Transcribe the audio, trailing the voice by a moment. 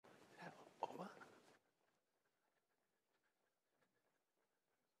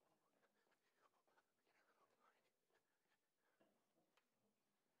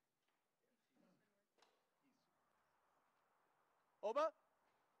Boba?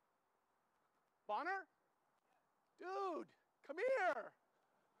 Bonner? Dude, come here.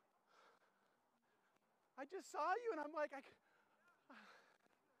 I just saw you and I'm like,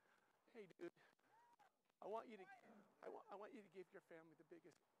 hey dude, I want you to give your family the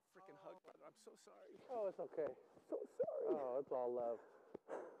biggest freaking hug, brother. I'm so sorry. Oh, it's okay. So sorry. Oh, it's all love.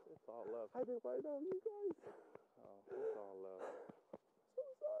 It's all love. I think right now, you guys. Oh, it's all love. So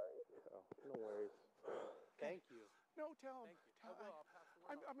sorry. Oh, no worries. Thank you. No, tell him. Thank you. Tell, I'll pass the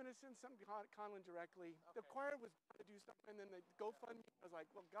word on. I'm going to send something to Conlon directly. Okay. The choir was going to do something, and then the GoFundMe, I was like,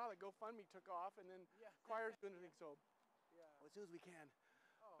 well, God, the GoFundMe took off, and then choir's doing anything, so well, as soon as we can,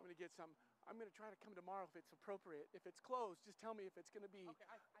 I'm going to get some. I'm going to try to come tomorrow if it's appropriate. If it's closed, just tell me if it's going to be. Okay,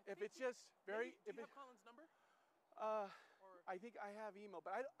 if it's just very. Do you have Colin's number? I think I have email,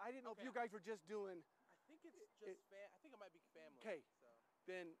 but I didn't know if you guys were just doing. I think it's just I think it might be family. Okay. So.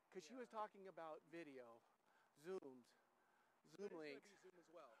 Then, because she was talking about video, Zooms, Zoom links. It's going to be Zoom as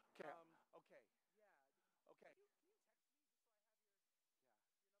well. Okay. Okay. Yeah. Okay. Can you text me just so I have your number, and I can tell you.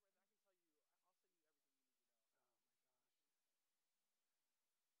 I'll send you everything you need to know. Oh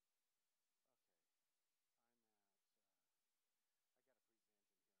my gosh. Okay. I'm at. I got a presentation here on LinkedIn, so I'm just. Who's here? I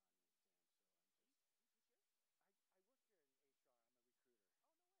work here in HR. I'm a recruiter. Oh, no way. So I recruit people to work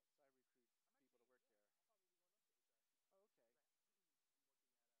here. I'll probably be going up to HR. Oh, okay. I'm working at the Rainhouse.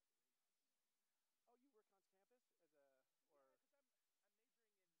 Oh, you work on campus as a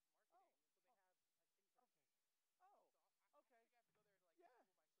or? Yeah, because I'm majoring in marketing, and so they have interns. Okay.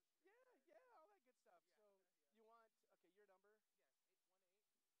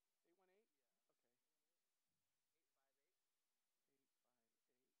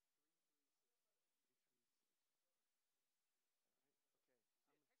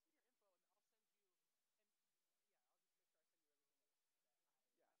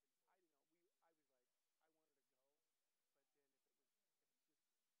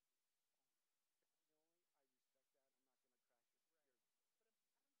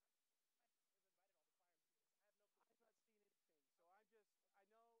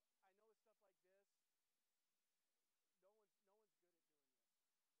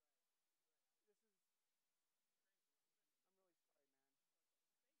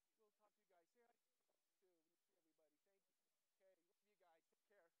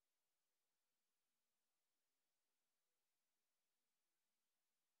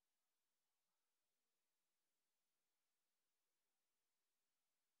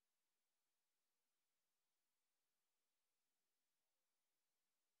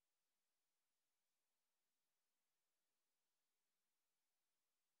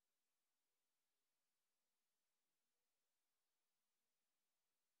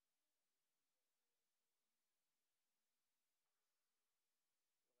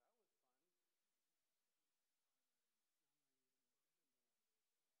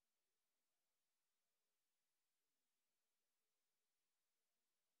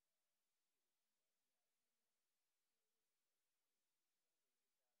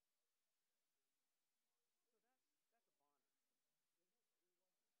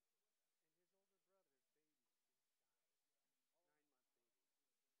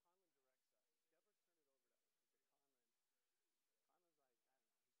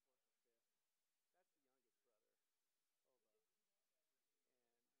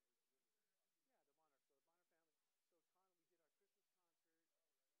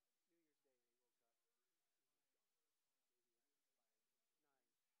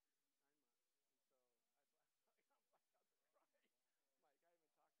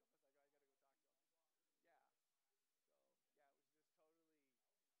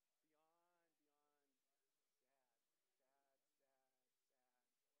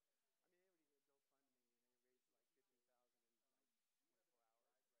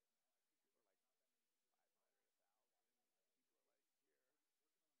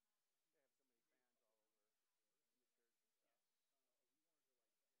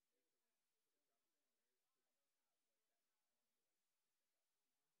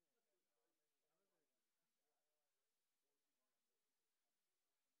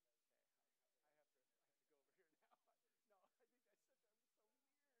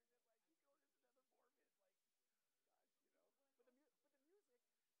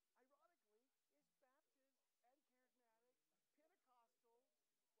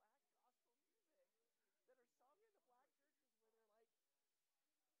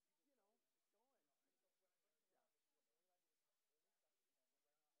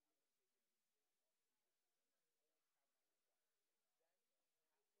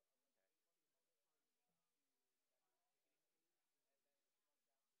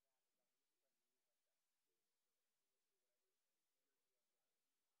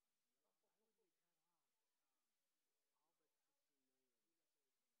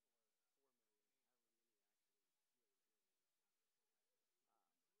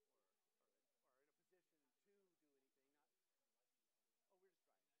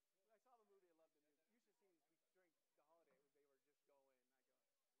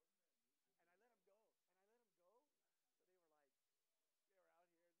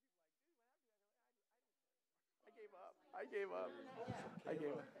 gave up. I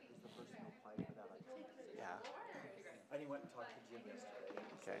gave up. Is the person who applied for that IT position. Yeah. And he went and talked to Jim yesterday.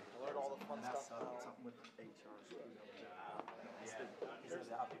 Okay. I learned all the fun stuff. Something with HR screwed up. He said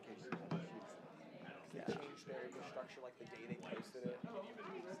the application had issues. They changed their structure, like the day they posted it.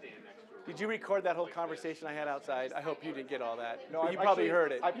 Did you record that whole conversation I had outside? I hope you didn't get all that. No, you probably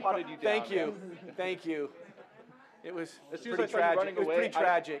heard it. I potted you down. Thank you. Thank you. It was As soon as I pretty saw you tragic. running It was away, pretty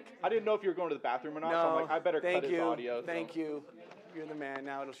tragic. I didn't know if you were going to the bathroom or not, so I'm like, I better cut his audio. Thank you. You're the man.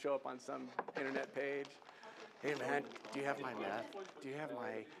 Now it'll show up on some internet page. Hey man, do you have my meth? Do you have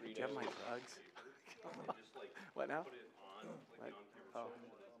my drugs? What now? What? Oh.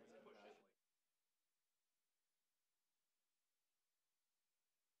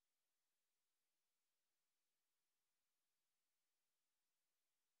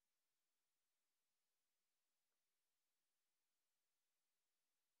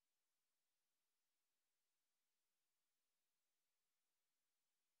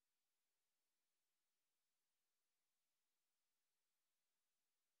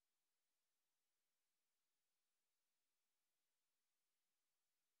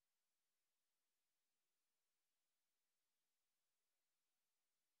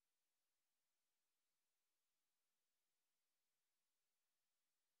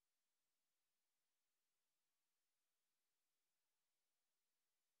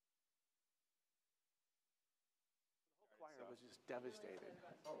 Choir was just devastated.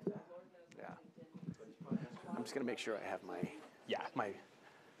 Yeah. I'm just gonna make sure I have my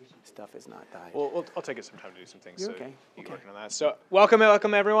stuff is not died. Well, I'll take it some time to do some things. You're so okay. you're Okay. working on that. So welcome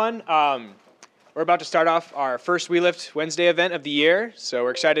everyone. We're about to start off our first We Lift Wednesday event of the year. So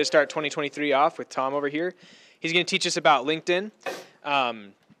we're excited to start 2023 off with Tom over here. He's going to teach us about LinkedIn.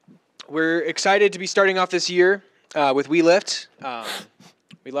 We're excited to be starting off this year with We Lift.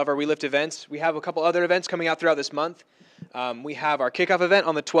 We love our We Lift events. We have a couple other events coming out throughout this month. We have our kickoff event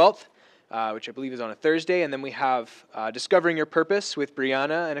on the 12th, which I believe is on a Thursday, and then we have Discovering Your Purpose with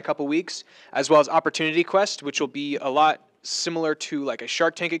Brianna in a couple weeks, as well as Opportunity Quest, which will be a lot similar to like a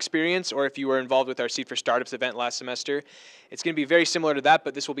Shark Tank experience, or if you were involved with our Seed for Startups event last semester. It's going to be very similar to that,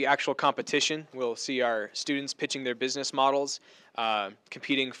 but this will be actual competition. We'll see our students pitching their business models,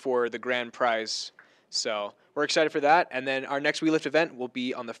 competing for the grand prize. So we're excited for that. And then our next We Lift event will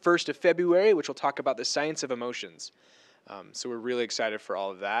be on the 1st of February, which will talk about the science of emotions. So we're really excited for all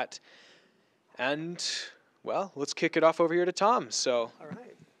of that. And, well, let's kick it off over here to Tom. So, All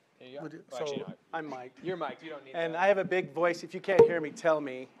right. here you go. So Actually, no, I'm Mike. you're Mike. You don't need And that. I have a big voice. If you can't hear me, tell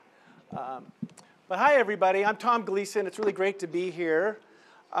me. But hi, everybody. I'm Tom Gleason. It's really great to be here.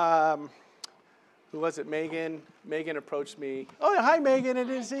 Who was it? Megan. Megan approached me. Oh, hi, Megan. I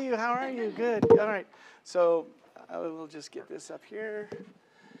didn't see you. How are you? Good. All right. So I will just get this up here.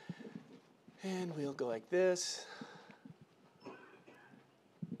 And we'll go like this.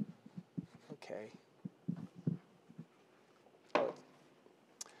 Okay.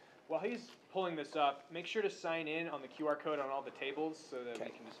 While he's pulling this up, make sure to sign in on the QR code on all the tables so that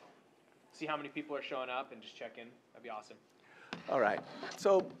we can just see how many people are showing up and just check in. That'd be awesome. All right.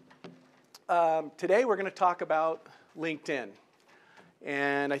 So today we're going to talk about LinkedIn.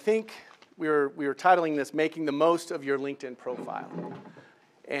 And I think we were titling this Making the Most of Your LinkedIn Profile.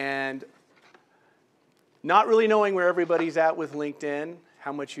 And not really knowing where everybody's at with LinkedIn,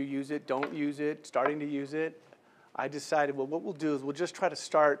 how much you use it, don't use it, starting to use it, I decided, well, what we'll do is we'll just try to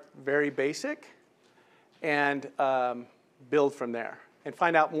start very basic and build from there and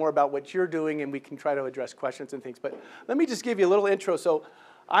find out more about what you're doing, and we can try to address questions and things. But let me just give you a little intro. So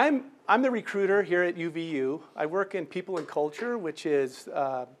I'm the recruiter here at UVU. I work in people and culture, which is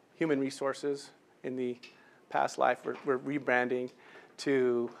human resources. In the past life, we're rebranding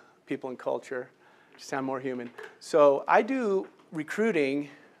to people and culture to sound more human. So I do recruiting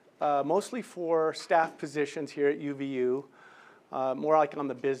mostly for staff positions here at UVU, more like on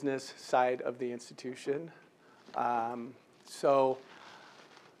the business side of the institution. So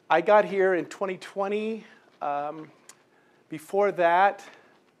I got here in 2020. Before that,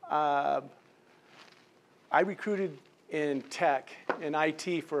 I recruited in tech, in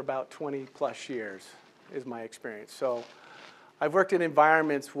IT for about 20 plus years is my experience. So I've worked in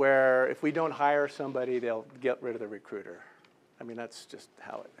environments where if we don't hire somebody, they'll get rid of the recruiter. I mean, that's just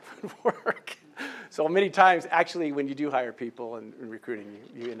how it would work. So many times, actually, when you do hire people in recruiting,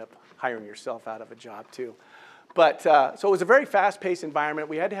 you end up hiring yourself out of a job too. But so it was a very fast-paced environment.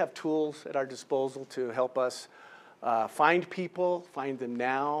 We had to have tools at our disposal to help us find people, find them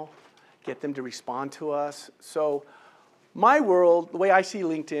now, get them to respond to us. So my world, the way I see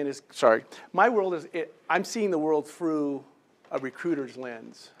LinkedIn is, my world is, I'm seeing the world through a recruiter's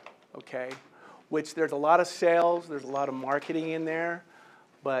lens, okay? which there's a lot of sales, there's a lot of marketing in there,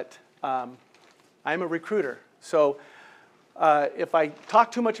 but I'm a recruiter. So if I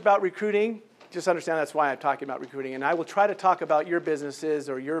talk too much about recruiting, just understand that's why I'm talking about recruiting. And I will try to talk about your businesses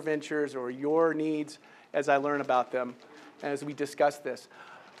or your ventures or your needs as I learn about them as we discuss this.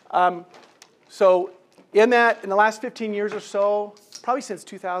 So in the last 15 years or so, probably since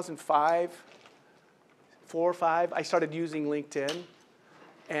 2005, 4 or 5, I started using LinkedIn.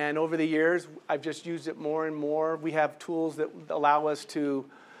 And over the years, I've just used it more and more. We have tools that allow us to,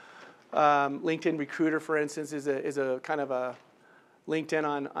 LinkedIn Recruiter, for instance, is a kind of a LinkedIn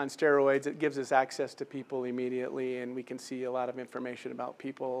on steroids. It gives us access to people immediately, and we can see a lot of information about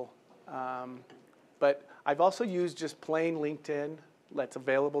people. But I've also used just plain LinkedIn that's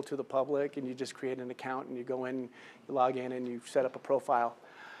available to the public, and you just create an account, and you go in, you log in, and you set up a profile.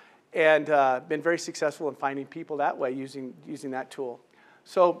 And been very successful in finding people that way using that tool.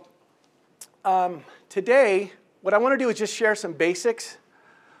 So today, what I want to do is just share some basics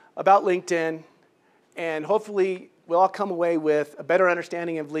about LinkedIn, and hopefully we'll all come away with a better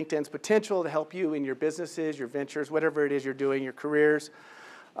understanding of LinkedIn's potential to help you in your businesses, your ventures, whatever it is you're doing, your careers,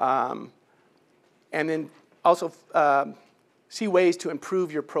 and then also see ways to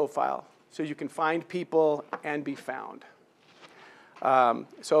improve your profile so you can find people and be found.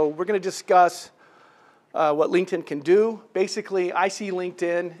 So we're going to discuss what LinkedIn can do. Basically, I see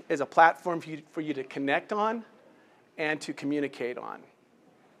LinkedIn as a platform for you to connect on and to communicate on,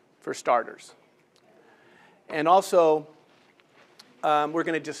 for starters. And also, we're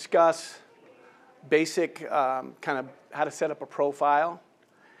going to discuss basic kind of how to set up a profile.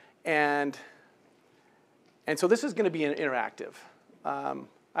 And so this is going to be an interactive. I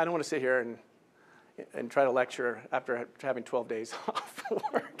don't want to sit here and try to lecture after having 12 days off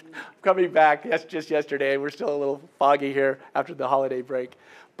work. I'm coming back just yesterday. We're still a little foggy here after the holiday break.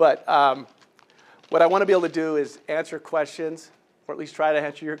 But what I want to be able to do is answer questions, or at least try to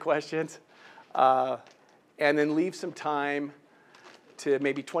answer your questions, and then leave some time to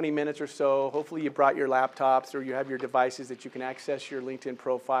maybe 20 minutes or so. Hopefully you brought your laptops or you have your devices that you can access your LinkedIn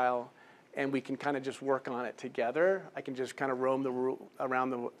profile, and we can kind of just work on it together. I can just kind of roam around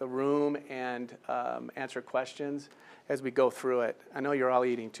the room and answer questions as we go through it. I know you're all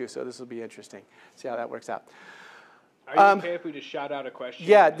eating too, so this will be interesting. See how that works out. Are you okay if we just shout out a question?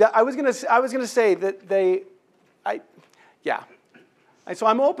 Yeah, I was gonna say that yeah. And so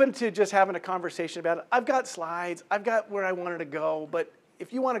I'm open to just having a conversation about it. I've got slides. I've got where I wanted to go, but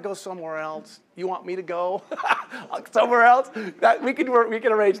if you want to go somewhere else, you want me to go somewhere else, that we can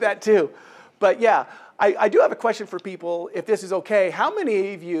arrange that too. But yeah, I do have a question for people, if this is okay. How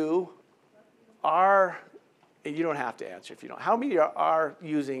many of you are, and you don't have to answer if you don't, how many are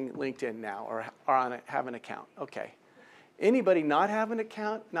using LinkedIn now or have an account? Okay. Anybody not have an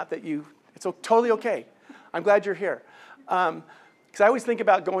account? Not that it's totally okay. I'm glad you're here. Because I always think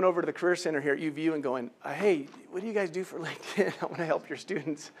about going over to the Career Center here at UVU and going, hey, what do you guys do for LinkedIn? I want to help your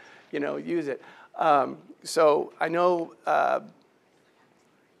students, use it. So I know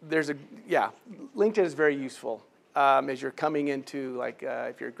LinkedIn is very useful as you're coming into, like,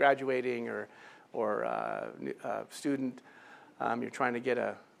 if you're graduating or a student, you're trying to get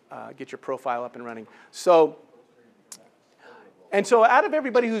your profile up and running. So out of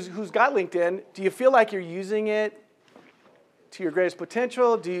everybody who's got LinkedIn, do you feel like you're using it to your greatest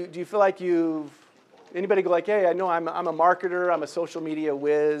potential? Do you feel like anybody go like, hey, I know I'm a marketer, I'm a social media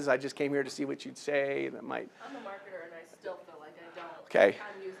whiz, I just came here to see what you'd say. I'm a marketer and I still feel like I don't. Okay.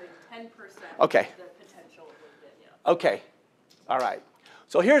 I'm using 10% okay. of the potential of LinkedIn, yeah. Okay, all right.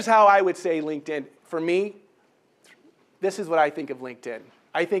 So here's how I would say LinkedIn. For me, this is what I think of LinkedIn.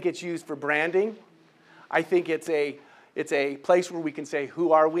 I think it's used for branding. I think it's a place where we can say,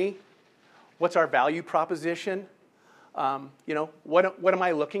 who are we? What's our value proposition? What am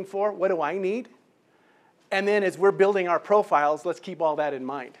I looking for? What do I need? And then as we're building our profiles, let's keep all that in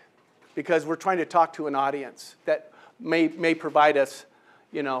mind, because we're trying to talk to an audience that may provide us,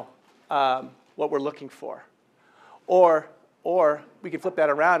 what we're looking for. Or we can flip that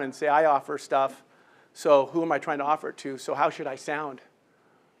around and say, I offer stuff, so who am I trying to offer it to? So how should I sound?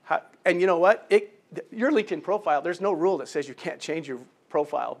 And you know what? Your LinkedIn profile, there's no rule that says you can't change your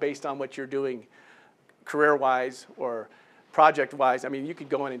profile based on what you're doing career-wise or project-wise. I mean, you could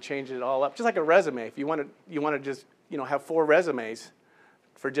go in and change it all up, just like a resume. If you want to just have 4 resumes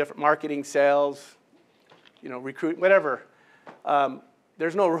for different marketing, sales, recruit, whatever.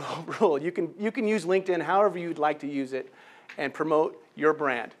 There's no rule. You can use LinkedIn however you'd like to use it and promote your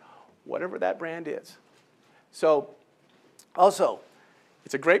brand, whatever that brand is. So, also,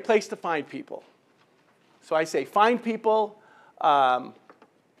 it's a great place to find people. So I say find people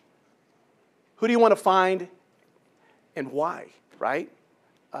who do you want to find and why, right?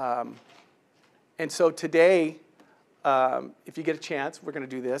 And so today, if you get a chance, we're going to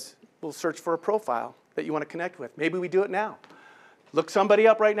do this. We'll search for a profile that you want to connect with. Maybe we do it now. Look somebody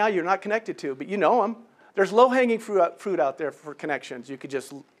up right now you're not connected to, but you know them. There's low-hanging fruit out there for connections. You could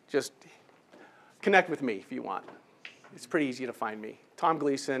just connect with me if you want. It's pretty easy to find me. Tom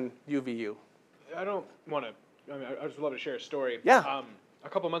Gleason, UVU. I don't want to, I just love to share a story. Yeah. A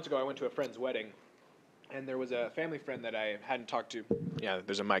couple months ago, I went to a friend's wedding, and there was a family friend that I hadn't talked to. Yeah,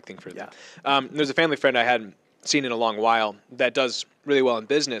 there's a mic thing for that. There's a family friend I hadn't seen in a long while that does really well in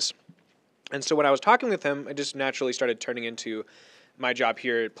business. And so when I was talking with him, I just naturally started turning into my job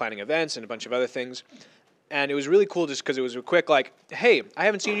here at planning events and a bunch of other things. And it was really cool just because it was a quick like, hey, I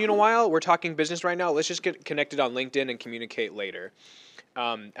haven't seen you in a while. We're talking business right now. Let's just get connected on LinkedIn and communicate later.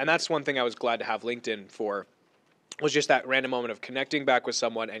 And that's one thing I was glad to have LinkedIn for, was just that random moment of connecting back with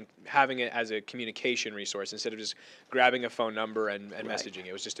someone and having it as a communication resource instead of just grabbing a phone number and messaging.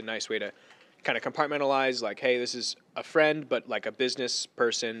 It was just a nice way to kind of compartmentalize, like, hey, this is a friend, but like a business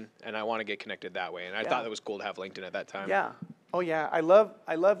person, and I want to get connected that way. And I thought that was cool to have LinkedIn at that time. Yeah. Oh, yeah. I love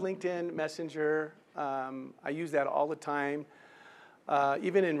LinkedIn Messenger. I use that all the time.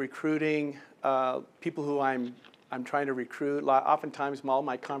 Even in recruiting, people who I'm trying to recruit, oftentimes all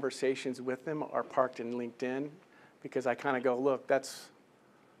my conversations with them are parked in LinkedIn because I kind of go, look, that's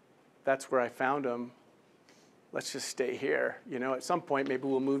where I found them. Let's just stay here. You know, at some point, maybe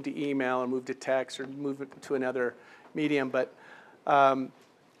we'll move to email or move to text or move it to another medium. But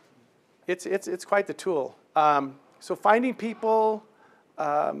it's quite the tool. So finding people,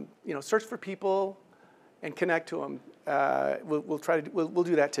 search for people and connect to them. We'll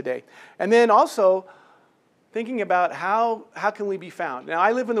do that today. And then also thinking about how can we be found. Now,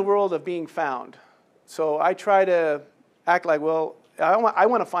 I live in the world of being found. So I try to act like, well, I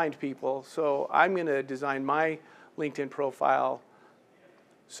want to find people, so I'm going to design my LinkedIn profile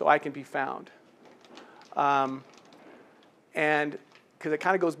so I can be found. And because it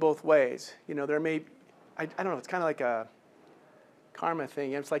kind of goes both ways. You know, I don't know, it's kind of like a karma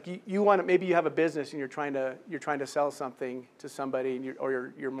thing. It's like you want to, maybe you have a business and you're trying to sell something to somebody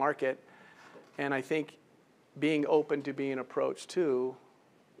or your market, and I think being open to being approached too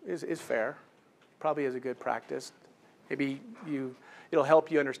is fair. Probably is a good practice. Maybe it'll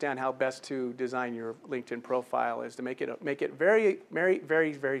help you understand how best to design your LinkedIn profile is to make it very, very,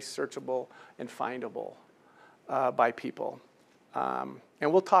 very, very searchable and findable by people. And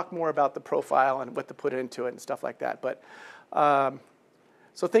we'll talk more about the profile and what to put into it and stuff like that. But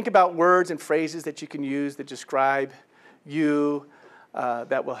so think about words and phrases that you can use that describe you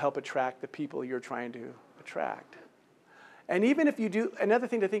that will help attract the people you're trying to attract. And even if you do, another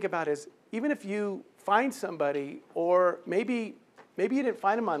thing to think about is even if you find somebody, or maybe you didn't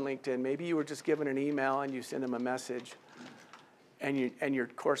find them on LinkedIn, maybe you were just given an email and you send them a message and you're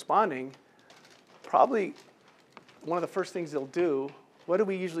corresponding, probably one of the first things they'll do, what do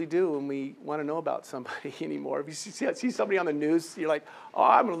we usually do when we want to know about somebody anymore? If you see somebody on the news, you're like, oh,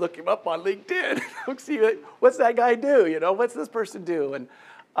 I'm going to look him up on LinkedIn. See, what's that guy do? You know, what's this person do?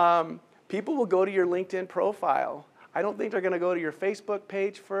 And people will go to your LinkedIn profile. I don't think they're going to go to your Facebook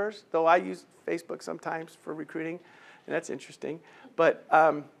page first, though I use Facebook sometimes for recruiting, and that's interesting. But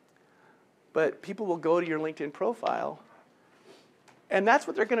people will go to your LinkedIn profile, and that's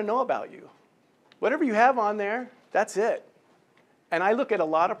what they're going to know about you. Whatever you have on there, that's it. And I look at a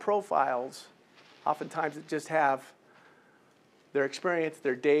lot of profiles, oftentimes that just have their experience,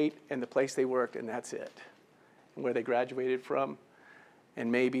 their date, and the place they worked, and that's it. And where they graduated from,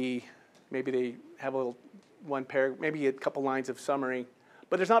 and maybe they have a little one paragraph, maybe a couple lines of summary,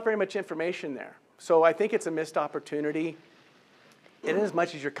 but there's not very much information there. So I think it's a missed opportunity. In as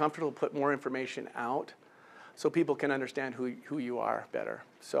much as you're comfortable, put more information out so people can understand who you are better.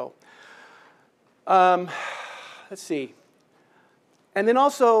 So let's see. And then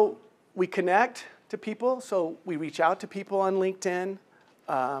also we connect to people. So we reach out to people on LinkedIn.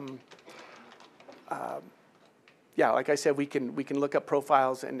 Yeah, like I said, we can look up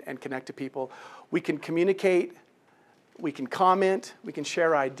profiles and connect to people. We can communicate, we can comment, we can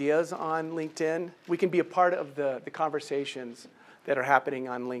share ideas on LinkedIn. We can be a part of the conversations that are happening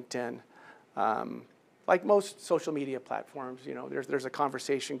on LinkedIn. Like most social media platforms, you know, there's a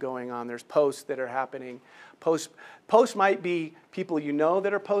conversation going on. There's posts that are happening. Posts might be people you know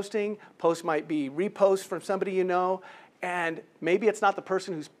that are posting. Posts might be reposts from somebody you know. And maybe it's not the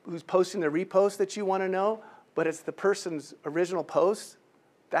person who's posting the repost that you want to know, but it's the person's original post.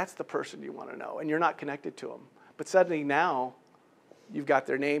 That's the person you want to know, and you're not connected to them. But suddenly now, you've got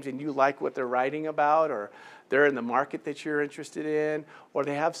their names, and you like what they're writing about, or they're in the market that you're interested in, or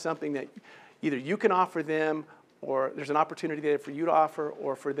they have something that either you can offer them, or there's an opportunity there for you to offer,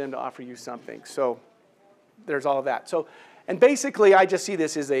 or for them to offer you something. So there's all of that. So, and basically, I just see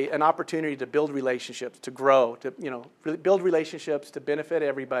this as an opportunity to build relationships, to grow, to build relationships, to benefit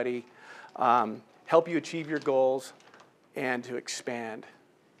everybody, help you achieve your goals, and to expand.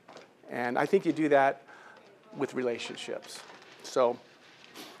 And I think you do that with relationships. So,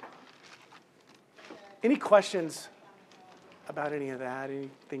 any questions about any of that?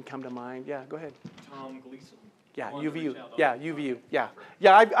 Anything come to mind? Yeah, go ahead. Tom Gleason. Yeah, UVU. Yeah, UVU. Yeah,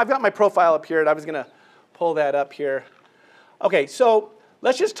 yeah. I've got my profile up here, and I was gonna pull that up here. Okay, so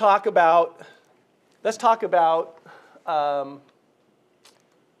let's just talk about. Let's talk about. Oh,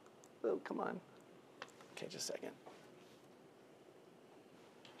 come on. Okay, just a second.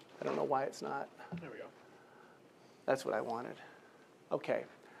 I don't know why it's not. There we go. That's what I wanted. Okay.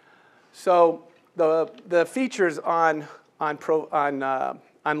 So the features on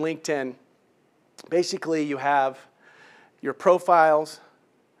LinkedIn, basically you have your profiles.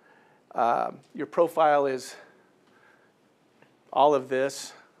 Your profile is all of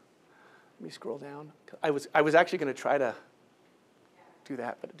this. Let me scroll down. I was actually going to try to do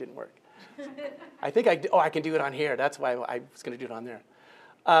that, but it didn't work. I think I can do it on here. That's why I was going to do it on there.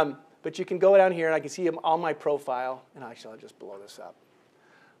 But you can go down here, and I can see all my profile. And actually, I'll just blow this up.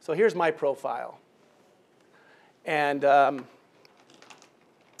 So here's my profile. And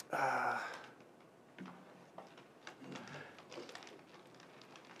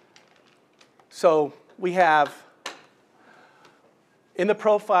so we have, in the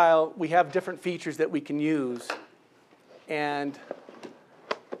profile, we have different features that we can use. And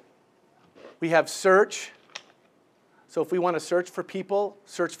we have search. So if we want to search for people,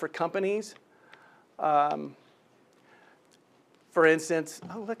 search for companies. For instance,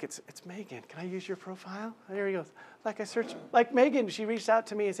 oh, look, it's Megan. Can I use your profile? There he goes. Like Megan, she reached out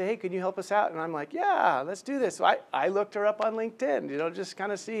to me and said, hey, can you help us out? And I'm like, yeah, let's do this. So I looked her up on LinkedIn, just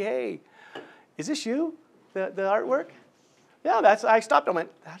kind of see, hey, is this you, the artwork? Yeah, I stopped and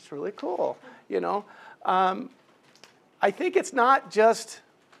went, that's really cool, I think it's not just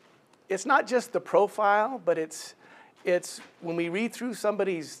the profile, but it's when we read through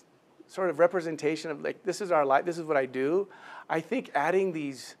somebody's sort of representation of like, this is our life, this is what I do. I think adding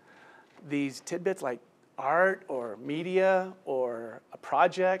these tidbits like art or media or a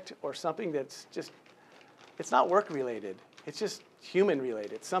project or something that's just, it's not work related. It's just human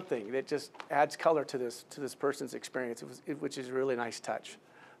related, something that just adds color to this person's experience, which is a really nice touch.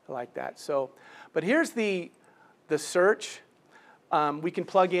 I like that. So, but here's the search. We can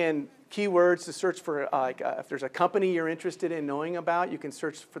plug in keywords to search for, if there's a company you're interested in knowing about, you can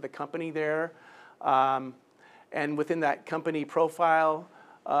search for the company there. And within that company profile,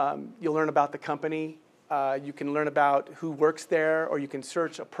 you'll learn about the company. You can learn about who works there, or you can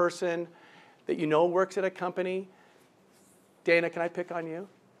search a person that you know works at a company. Dana, can I pick on you?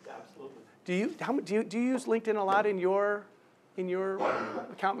 Yeah, absolutely. Do you use LinkedIn a lot in your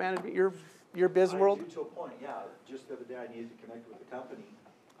account management, your biz world? I do to a point, yeah. Just the other day, I needed to connect with the company.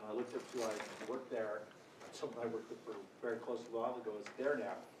 I looked up who I worked there. Someone I worked with for very close a while ago is there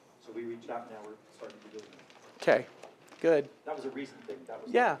now. So we reached out, now we're starting to do business. Okay, good. That was a recent thing. That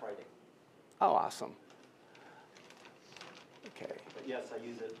was yeah. Friday. Oh, awesome. Okay. But yes, I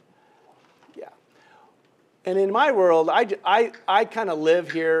use it. Yeah. And in my world, I kind of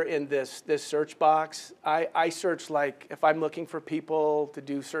live here in this search box. I search, like, if I'm looking for people to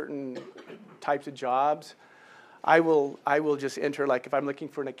do certain types of jobs, I will just enter, like, if I'm looking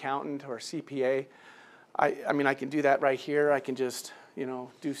for an accountant or a CPA, I mean, I can do that right here. I can just, do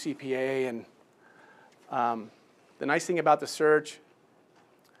CPA. And the nice thing about the search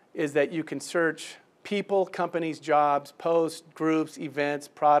is that you can search people, companies, jobs, posts, groups, events,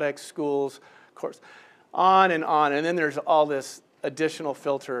 products, schools, course, on. And then there's all this additional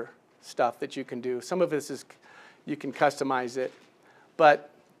filter stuff that you can do. Some of this is, you can customize it.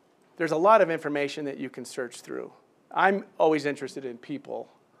 But there's a lot of information that you can search through. I'm always interested in people.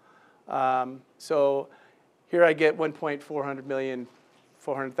 So here I get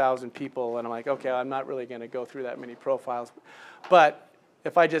 400,000 people, and I'm like, okay, I'm not really going to go through that many profiles. But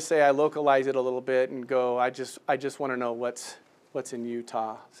if I just say I localize it a little bit and go, I just want to know what's in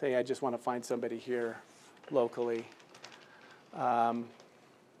Utah. Say I just want to find somebody here locally. And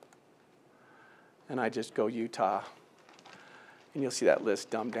I just go Utah. And you'll see that list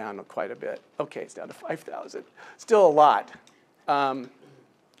dumbed down quite a bit. Okay, it's down to 5,000. Still a lot. And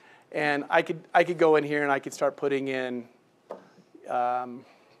I could go in here and I could start putting in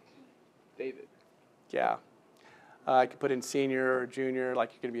David. Yeah. I could put in senior or junior,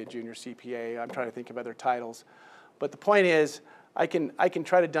 like you're going to be a junior CPA. I'm trying to think of other titles. But the point is, I can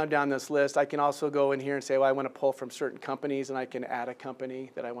try to dumb down this list. I can also go in here and say, well, I want to pull from certain companies, and I can add a company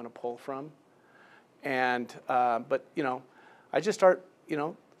that I want to pull from. And but you know, I just start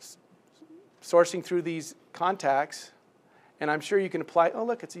sourcing through these contacts, and I'm sure you can apply. Oh,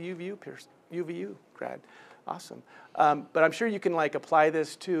 look, it's a UVU grad, awesome. But I'm sure you can like apply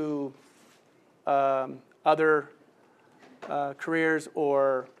this to other careers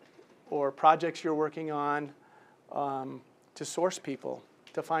or projects you're working on. To source people,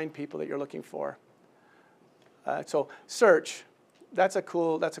 to find people that you're looking for. So search, that's a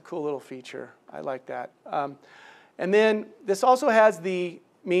cool little feature. I like that. And then this also has the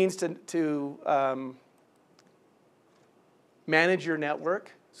means to manage your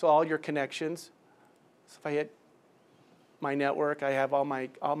network, so all your connections. So if I hit my network, I have all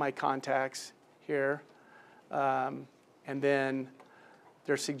my contacts here, and then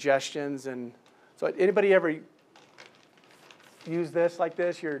there's suggestions. And so anybody ever use this like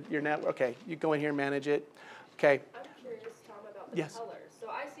this, your network? Okay, you go in here and manage it. Okay. I'm curious, Tom, about the Yes. colors.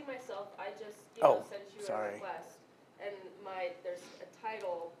 So I see myself, I just sent you a request, and there's a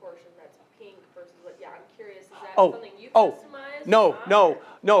title portion that's pink versus what. Yeah, I'm curious. Is that something you customize? No.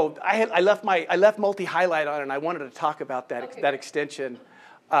 I left multi-highlight on, and I wanted to talk about that extension.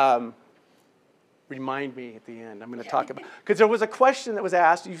 Remind me at the end. I'm going to talk about, because there was a question that was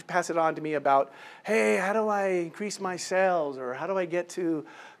asked. You pass it on to me about, hey, how do I increase my sales, or how do I get to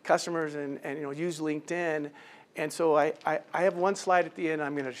customers and use LinkedIn? And so I have one slide at the end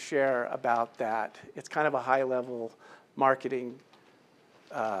I'm going to share about that. It's kind of a high-level marketing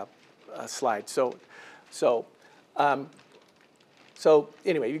slide. So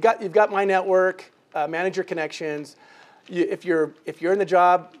anyway, you've got my network, manage your connections. If you're in the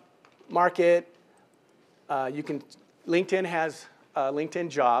job market. LinkedIn has LinkedIn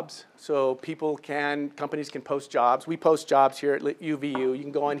jobs, so companies can post jobs. We post jobs here at UVU. You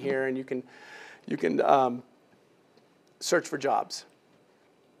can go on here and you can search for jobs.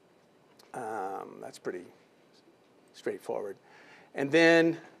 That's pretty straightforward. And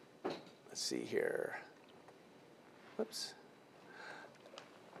then, let's see here. Whoops.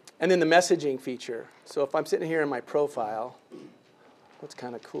 And then the messaging feature. So if I'm sitting here in my profile, what's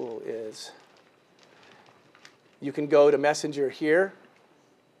kind of cool is you can go to Messenger here.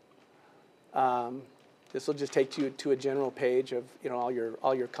 This will just take you to a general page of all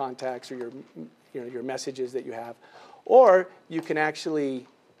your contacts or your messages that you have, or you can actually,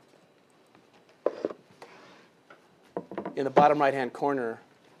 in the bottom right-hand corner,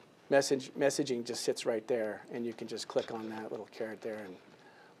 messaging just sits right there, and you can just click on that little caret there and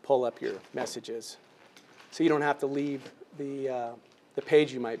pull up your messages, so you don't have to leave the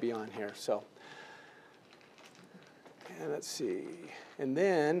page you might be on here. So. And let's see, and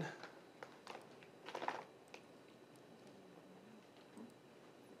then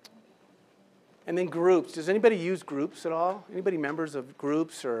groups. Does anybody use groups at all? Anybody members of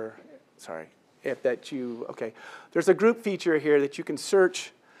groups, or okay. There's a group feature here that you can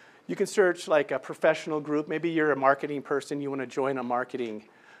search. You can search like a professional group. Maybe you're a marketing person. You want to join a marketing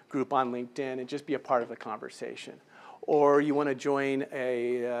group on LinkedIn and just be a part of the conversation, or you want to join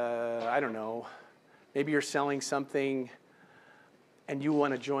I don't know. Maybe you're selling something and you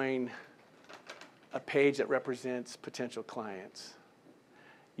want to join a page that represents potential clients.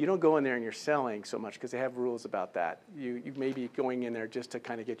 You don't go in there and you're selling so much because they have rules about that. You may be going in there just to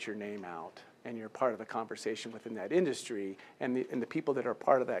kind of get your name out, and you're part of the conversation within that industry, and the people that are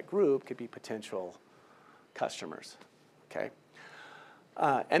part of that group could be potential customers. Okay.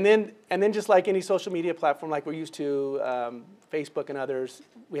 And then just like any social media platform, like we're used to, Facebook and others,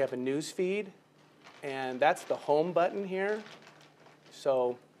 we have a news feed. And that's the home button here.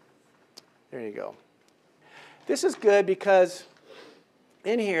 So there you go. This is good because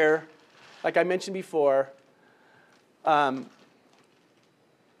in here, like I mentioned before, your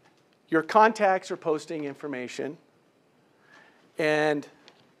contacts are posting information, and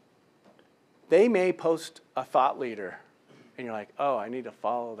they may post a thought leader. And you're like, oh, I need to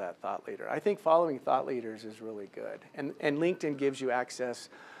follow that thought leader. I think following thought leaders is really good. And LinkedIn gives you access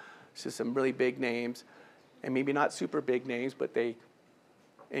to some really big names, and maybe not super big names, but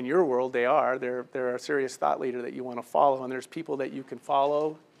in your world, they're a serious thought leader that you want to follow. And there's people that you can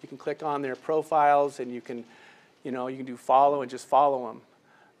follow. You can click on their profiles, and you can do follow and just follow them.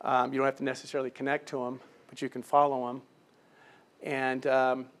 You don't have to necessarily connect to them, but you can follow them. And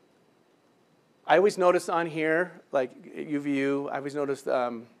I always notice on here, like at UVU, I always notice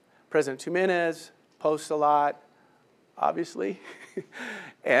President Jimenez posts a lot, obviously,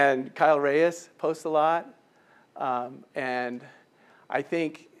 and Kyle Reyes posts a lot. And I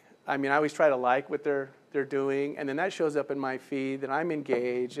always try to like what they're they're doing, and then that shows up in my feed, that I'm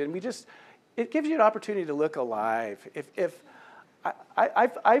engaged, and it gives you an opportunity to look alive.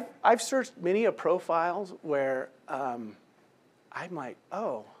 I've searched many of profiles where I'm like,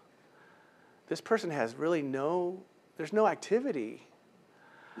 oh, this person has really there's no activity.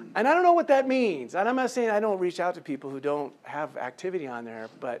 And I don't know what that means. And I'm not saying I don't reach out to people who don't have activity on there,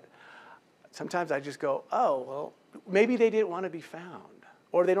 but sometimes I just go, oh, well, maybe they didn't want to be found,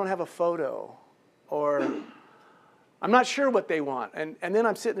 or they don't have a photo, or I'm not sure what they want. And then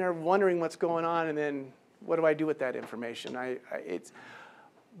I'm sitting there wondering what's going on, and then what do I do with that information?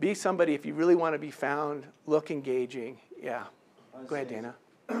 Be somebody, if you really want to be found, look engaging. Yeah. Go ahead, Dana.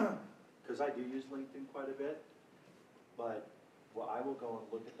 Because I do use LinkedIn quite a bit, but I will go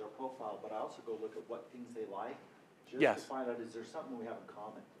and look at their profile, but I also go look at what things they like, just to find out, is there something we have in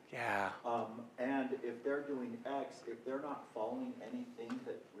common? Yeah. And if they're doing X, if they're not following anything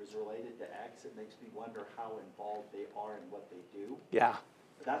that is related to X, it makes me wonder how involved they are in what they do. Yeah.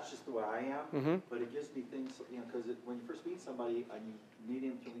 That's just the way I am, but it gives me things, because when you first meet somebody and you meet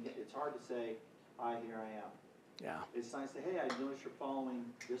him, it's hard to say, hi, here I am. Yeah. It's nice to say, hey, I noticed you're following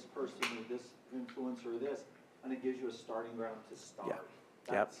this person or this influencer or this, and it gives you a starting ground to start.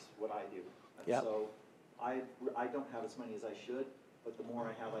 Yeah. That's what I do. And so I don't have as many as I should, but the more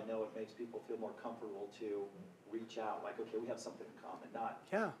I have, I know it makes people feel more comfortable to reach out. Like, okay, we have something in common.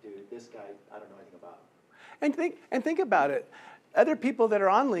 Not, dude, this guy, I don't know anything about him. And think about it. Other people that are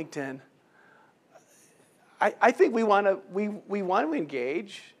on LinkedIn, I think we want to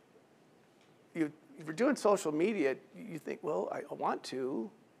engage. If you're doing social media, you think, well, I want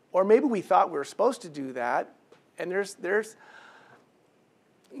to, or maybe we thought we were supposed to do that. And there's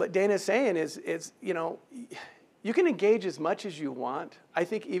what Dana's saying is you can engage as much as you want. I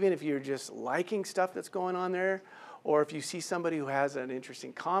think even if you're just liking stuff that's going on there, or if you see somebody who has an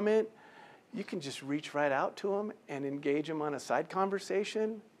interesting comment, you can just reach right out to them and engage them on a side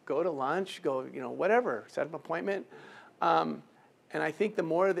conversation, go to lunch, go, whatever, set up an appointment. And I think the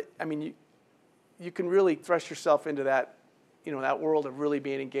more that, you can really thrust yourself into that, that world of really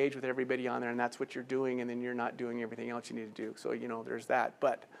being engaged with everybody on there, and that's what you're doing, and then you're not doing everything else you need to do. So, there's that.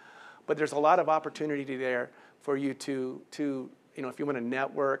 But there's a lot of opportunity there for you to if you want to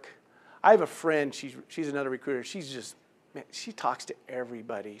network. I have a friend, she's another recruiter. She talks to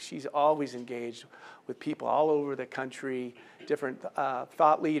everybody. She's always engaged with people all over the country, different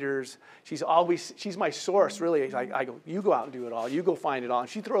thought leaders. She's my source, really. I go, you go out and do it all. You go find it all. And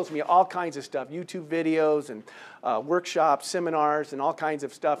she throws me all kinds of stuff, YouTube videos and workshops, seminars, and all kinds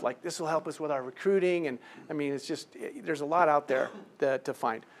of stuff. Like, this will help us with our recruiting. And, it's just, there's a lot out there to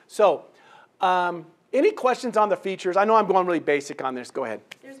find. So, any questions on the features? I know I'm going really basic on this. Go ahead.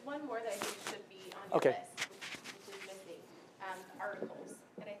 There's one more that I think should be on your list. Articles,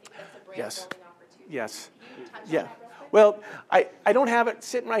 and I think that's a brand building opportunity. Yes. Can you touch on Yeah. that real quick? Well, I don't have it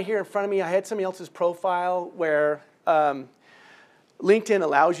sitting right here in front of me. I had somebody else's profile where LinkedIn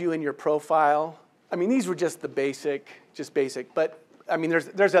allows you in your profile. These were just the basic, but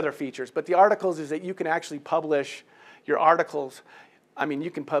there's other features. But the articles is that you can actually publish your articles.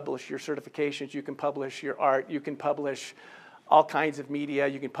 You can publish your certifications, you can publish your art, you can publish all kinds of media,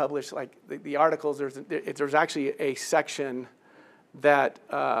 you can publish like the articles. There's actually a section that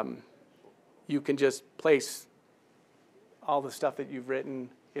you can just place all the stuff that you've written.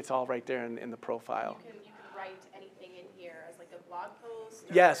 It's all right there in the profile. You can write anything in here as like a blog post.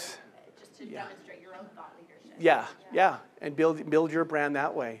 Yes. Just to demonstrate your own thought leadership. Yeah, and build your brand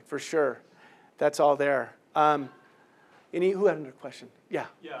that way for sure. That's all there. Who had another question? Yeah.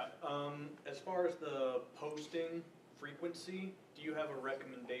 Yeah. As far as the posting frequency, do you have a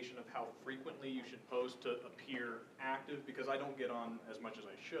recommendation of how frequently you should post to appear active? Because I don't get on as much as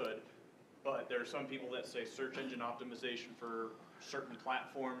I should, but there are some people that say search engine optimization for certain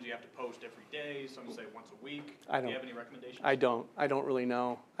platforms, you have to post every day. Some say once a week. Do you have any recommendations? I don't really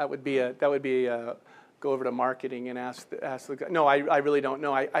know. That would be go over to marketing and ask the. No, I really don't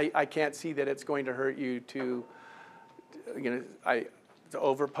know. I can't see that it's going to hurt you to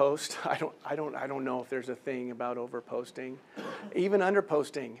overpost. I don't know if there's a thing about overposting, even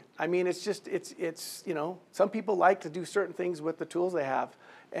underposting. It's some people like to do certain things with the tools they have,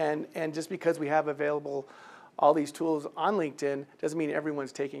 and just because we have available all these tools on LinkedIn doesn't mean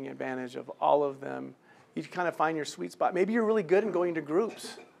everyone's taking advantage of all of them. You kind of find your sweet spot. Maybe you're really good in going to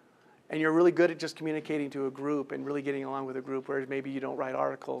groups, and you're really good at just communicating to a group and really getting along with a group, whereas maybe you don't write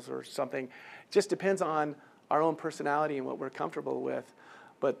articles or something. It just depends on our own personality and what we're comfortable with.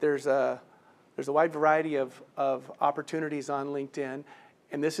 But there's a wide variety of opportunities on LinkedIn,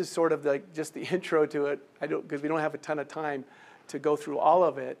 and this is sort of just the intro to it. Because we don't have a ton of time to go through all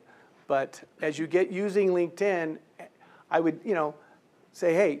of it, But as you get using LinkedIn, I would,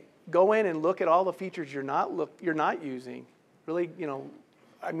 say, hey, go in and look at all the features you're not using. Really,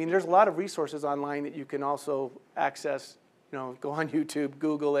 I mean, there's a lot of resources online that you can also access. Go on YouTube,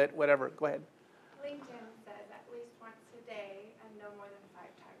 Google it, whatever. Go ahead. LinkedIn says at least once a day and no more than 5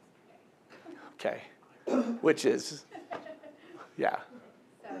 times per day. Okay, which is, yeah.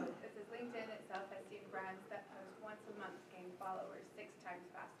 So this is LinkedIn itself has seen brands that post once a month gain followers 6 times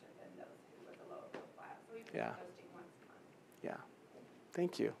faster than those who with a lower profile. So we've been posting once a month. Yeah,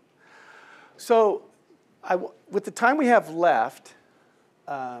 thank you. So with the time we have left,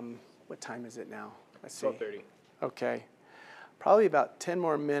 what time is it now? Let's see. 12:30. Okay, probably about 10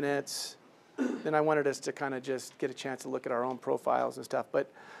 more minutes. Then I wanted us to kind of just get a chance to look at our own profiles and stuff.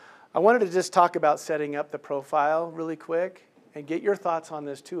 But I wanted to just talk about setting up the profile really quick and get your thoughts on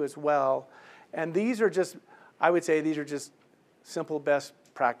this too as well. And these are just, I would say these are just simple best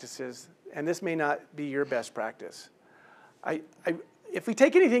practices. And this may not be your best practice. If we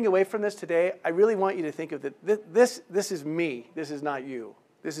take anything away from this today, I really want you to think of that this is me. This is not you.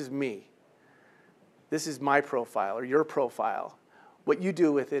 This is me. This is my profile or your profile. What you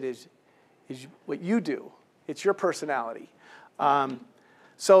do with it is what you do. It's your personality.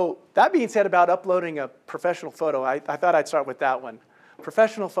 So that being said about uploading a professional photo, I thought I'd start with that one.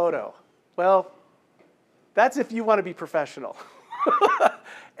 Professional photo. Well, that's if you want to be professional.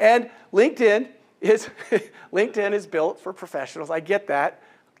 And LinkedIn is built for professionals. I get that.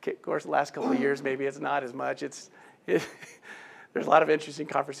 Okay, of course, the last couple of years, maybe it's not as much. There's a lot of interesting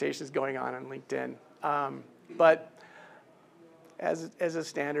conversations going on LinkedIn. But as a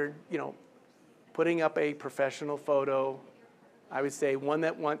standard, putting up a professional photo, I would say one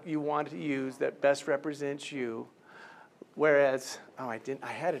that you want to use that best represents you. Whereas, I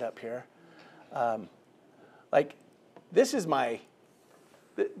had it up here. Like, this is my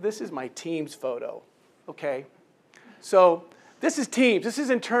Teams photo, okay? So this is Teams. This is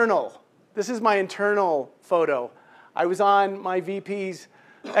internal. This is my internal photo. I was on my VP's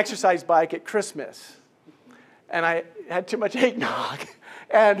exercise bike at Christmas, and I had too much eggnog.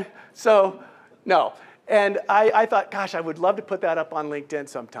 And so, no. And I thought, gosh, I would love to put that up on LinkedIn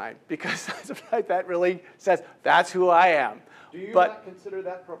sometime because that really says that's who I am. Do you not consider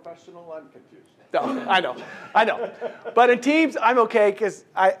that professional? I'm confused. No, I know. But in Teams, I'm okay because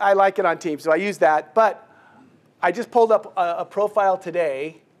I like it on Teams, so I use that. But I just pulled up a profile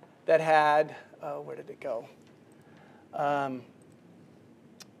today that had, where did it go? I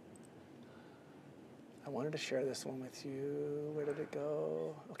wanted to share this one with you. Where did it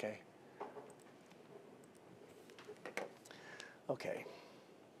go? Okay. Okay.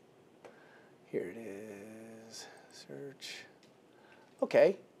 Here it is. Search.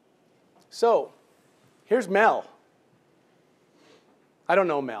 Okay. So here's Mel. I don't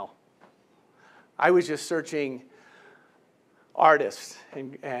know Mel. I was just searching artists,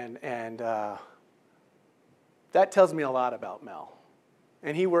 and that tells me a lot about Mel.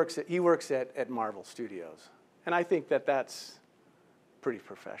 And he works at Marvel Studios, and I think that's pretty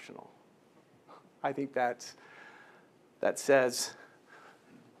professional. I think that says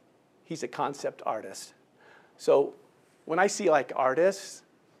he's a concept artist. So when I see like artists,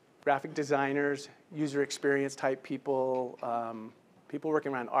 graphic designers, user experience type people, people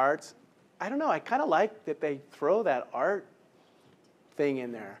working around arts, I don't know, I kind of like that they throw that art thing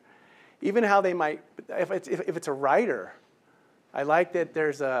in there. Even how they might, if it's a writer, I like that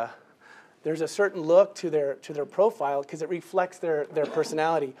there's a certain look to their profile because it reflects their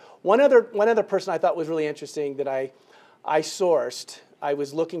personality. One other person I thought was really interesting that I sourced. I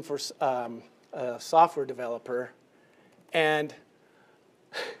was looking for a software developer, and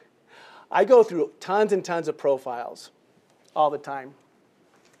I go through tons and tons of profiles all the time.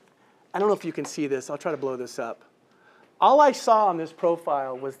 I don't know if you can see this. I'll try to blow this up. All I saw on this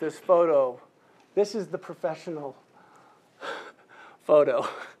profile was this photo. This is the professional photo.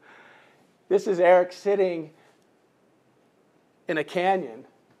 This is Eric sitting in a canyon.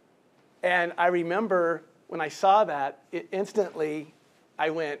 And I remember when I saw that, instantly I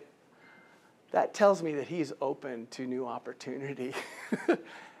went, that tells me that he's open to new opportunity.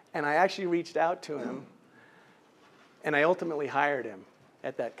 And I actually reached out to him, and I ultimately hired him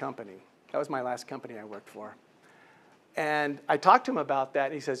at that company. That was my last company I worked for. And I talked to him about that,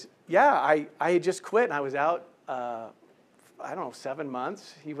 and he says, yeah, I had just quit, and I was out, I don't know, 7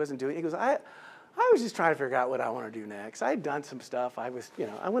 months. He wasn't doing it. He goes, I was just trying to figure out what I want to do next. I had done some stuff. I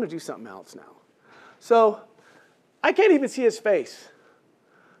want to do something else now. So I can't even see his face,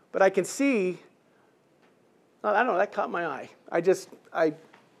 but I can see, I don't know, that caught my eye.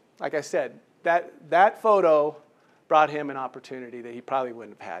 Like I said, that photo brought him an opportunity that he probably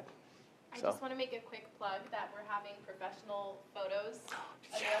wouldn't have had I just want to make a quick plug that we're having professional photos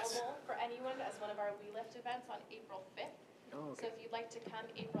available for anyone as one of our We Lift events on April 5th. Oh, okay. So if you'd like to come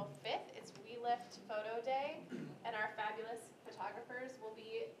April 5th, it's We Lift Photo Day, and our fabulous photographers will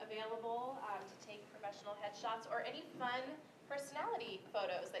be available to take professional headshots or any fun personality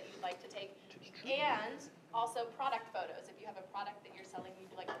photos that you'd like to take, and also product photos. If you have a product that you're selling,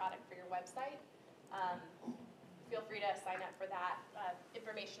 you'd like product for your website, feel free to sign up for that.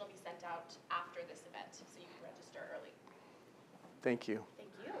 Information will be sent out after this event, so you can register early. Thank you. Thank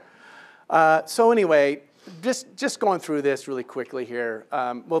you. So anyway, just going through this really quickly here.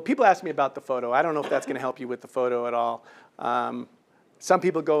 Well, people ask me about the photo. I don't know if that's going to help you with the photo at all. Some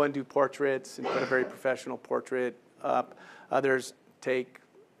people go and do portraits and put a very professional portrait up. Others take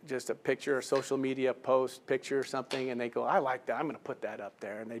just a picture, a social media post picture or something, and they go, I like that. I'm going to put that up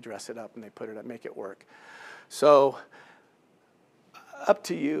there. And they dress it up and they put it up, make it work. So up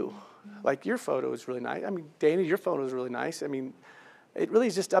to you. Like, your photo is really nice. I mean, Dana, your photo is really nice. I mean, it really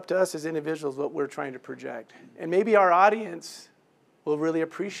is just up to us as individuals what we're trying to project. And maybe our audience will really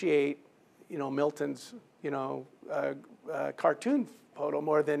appreciate, Milton's, cartoon photo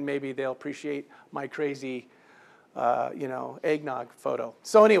more than maybe they'll appreciate my crazy, eggnog photo.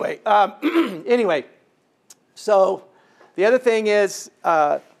 So anyway, so the other thing is,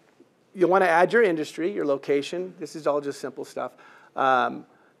 you want to add your industry, your location. This is all just simple stuff.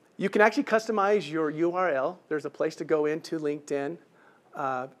 You can actually customize your URL. There's a place to go into LinkedIn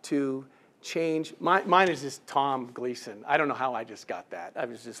to change. Mine is just Tom Gleason. I don't know how I just got that. I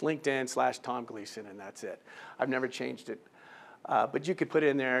was just LinkedIn/Tom Gleason, and that's it. I've never changed it. But you could put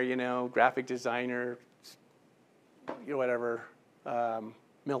in there, graphic designer, whatever,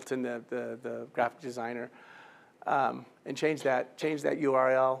 Milton, the graphic designer, and change that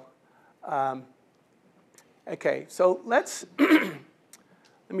URL. Okay, so let's, let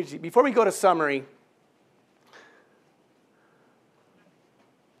me see, before we go to summary,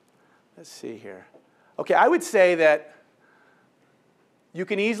 let's see here. Okay, I would say that you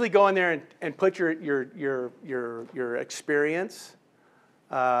can easily go in there and put your experience.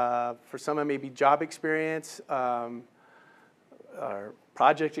 For some, it may be job experience, or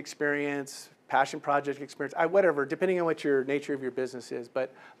project experience, passion project experience, whatever, depending on what your nature of your business is.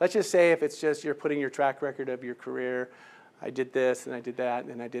 But let's just say if it's just you're putting your track record of your career, I did this, and I did that,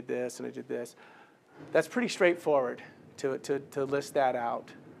 and I did this, and I did this. That's pretty straightforward to list that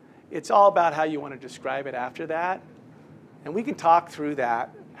out. It's all about how you want to describe it after that. And we can talk through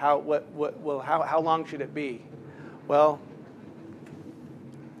that. How long should it be? Well,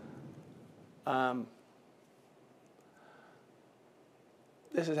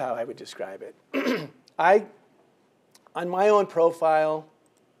 this is how I would describe it. On my own profile,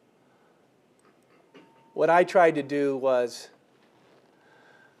 what I tried to do was,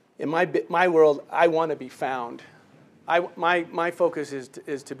 in my world, I want to be found. My focus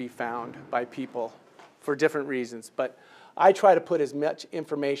is to be found by people for different reasons. But I try to put as much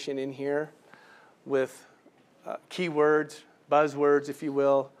information in here with keywords, buzzwords, if you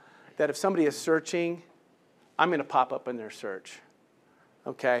will, that if somebody is searching, I'm going to pop up in their search.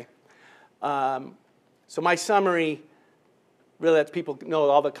 Okay? So my summary really lets people know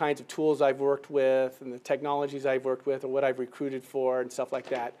all the kinds of tools I've worked with and the technologies I've worked with or what I've recruited for and stuff like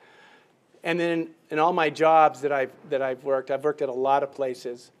that. And then in all my jobs that I've worked at a lot of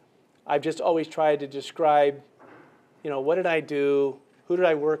places. I've just always tried to describe, what did I do? Who did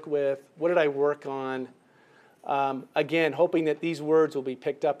I work with? What did I work on? Again, hoping that these words will be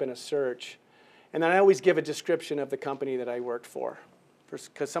picked up in a search. And then I always give a description of the company that I worked for.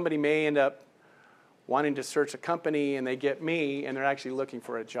 Because somebody may end up wanting to search a company and they get me and they're actually looking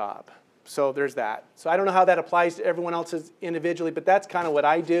for a job. So there's that. So I don't know how that applies to everyone else's individually, but that's kind of what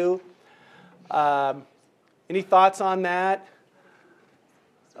I do. Any thoughts on that?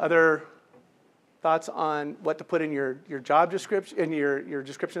 Other thoughts on what to put in your job description, in your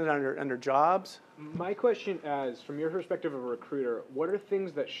description under jobs? My question is, from your perspective of a recruiter, what are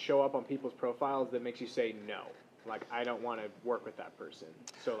things that show up on people's profiles that makes you say no? Like, I don't want to work with that person.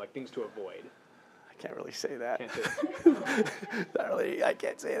 So, like, things to avoid. I can't really say that. Can't say that. Not really, I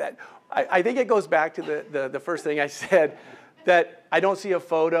can't say that. I think it goes back to the first thing I said, that I don't see a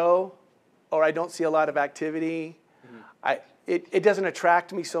photo or I don't see a lot of activity. Mm-hmm. It doesn't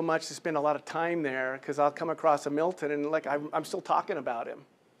attract me so much to spend a lot of time there because I'll come across a Milton and like I'm still talking about him.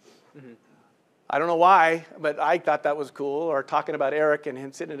 Mm-hmm. I don't know why, but I thought that was cool. Or talking about Eric and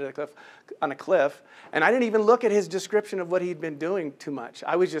him sitting on a cliff. And I didn't even look at his description of what he'd been doing too much.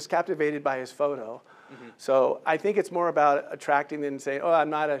 I was just captivated by his photo. Mm-hmm. So I think it's more about attracting than saying, oh, I'm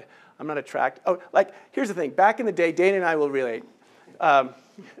not attracted. Oh, like, here's the thing. Back in the day, Dana and I will relate.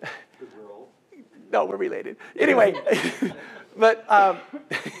 No, we're related. Anyway, but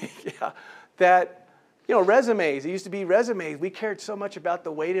yeah, that, resumes. It used to be resumes. We cared so much about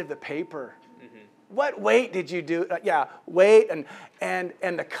the weight of the paper. What weight did you do? Yeah, weight and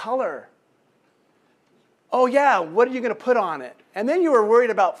the color. Oh yeah, what are you going to put on it? And then you were worried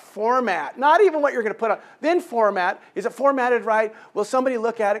about format. Not even what you're going to put on. Then format. Is it formatted right? Will somebody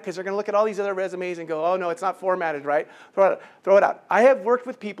look at it? Because they're going to look at all these other resumes and go, oh no, it's not formatted right. Throw it out. I have worked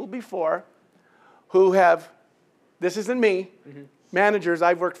with people before who have, this isn't me, managers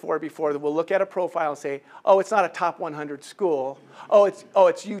I've worked for before that will look at a profile and say, oh, it's not a top 100 school. Oh,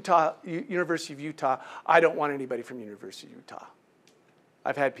 it's Utah, University of Utah. I don't want anybody from University of Utah.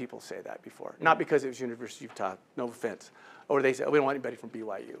 I've had people say that before. Not because it was University of Utah, no offense. Or they say, oh, we don't want anybody from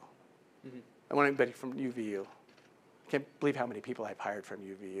BYU. I want anybody from UVU. Can't believe how many people I've hired from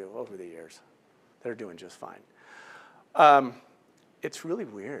UVU over the years that are doing just fine. It's really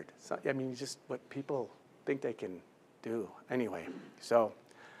weird. Just what people think they can do. Anyway, so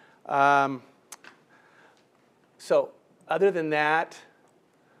other than that,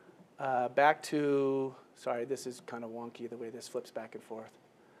 back to, sorry, this is kind of wonky the way this flips back and forth.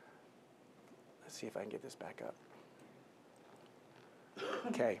 Let's see if I can get this back up.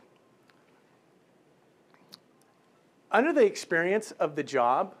 Okay. Under the experience of the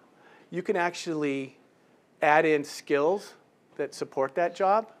job, you can actually add in skills that support that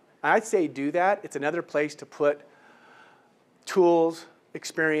job. I'd say do that. It's another place to put tools,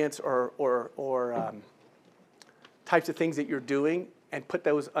 experience, or types of things that you're doing and put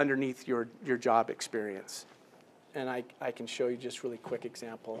those underneath your job experience. And I can show you just really quick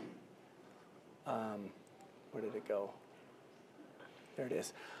example. Where did it go? There it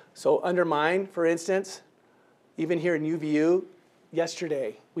is. So under mine, for instance, even here in UVU,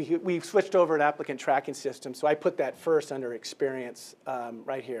 yesterday, we switched over an applicant tracking system. So I put that first under experience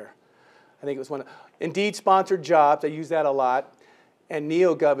right here. I think it was one of Indeed sponsored jobs. I use that a lot. And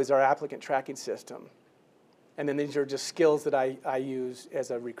NeoGov is our applicant tracking system. And then these are just skills that I use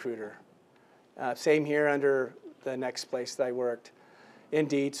as a recruiter. Same here under the next place that I worked.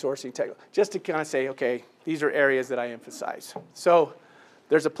 Indeed, sourcing tech. Just to kind of say, okay, these are areas that I emphasize. So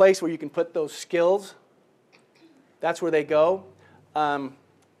there's a place where you can put those skills. That's where they go. I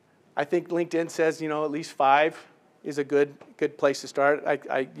think LinkedIn says, at least 5 is a good place to start.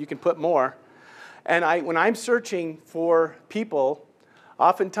 You can put more. And when I'm searching for people,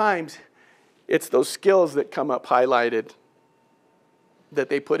 oftentimes it's those skills that come up highlighted that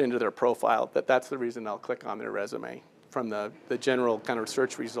they put into their profile. That's the reason I'll click on their resume from the general kind of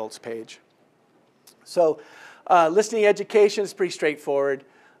search results page. So listening education is pretty straightforward.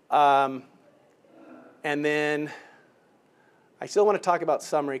 And then I still want to talk about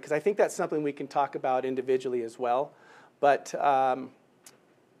summary because I think that's something we can talk about individually as well. But I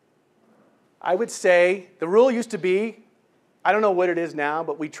would say the rule used to be, I don't know what it is now,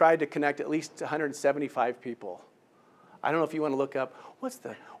 but we tried to connect at least 175 people. I don't know if you want to look up,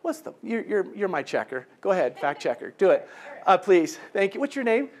 you're my checker. Go ahead, fact checker, do it. Please, thank you. What's your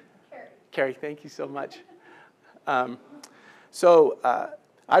name? Carrie. Carrie, thank you so much. So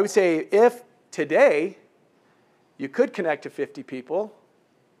I would say if today you could connect to 50 people,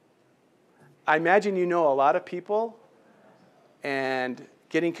 I imagine you know a lot of people, and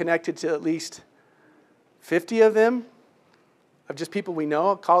getting connected to at least 50 of them, of just people we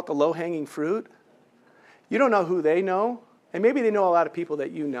know, call it the low-hanging fruit. You don't know who they know, and maybe they know a lot of people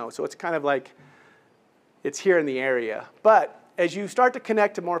that you know, so it's kind of like it's here in the area. But as you start to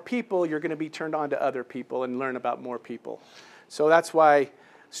connect to more people, you're going to be turned on to other people and learn about more people. So that's why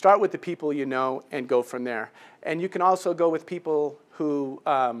start with the people you know and go from there. And you can also go with people who,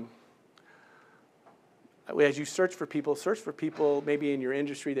 as you search for people maybe in your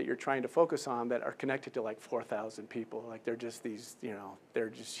industry that you're trying to focus on that are connected to like 4,000 people. Like they're just these, they're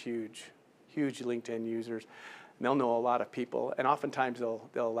just huge LinkedIn users. And they'll know a lot of people, and oftentimes they'll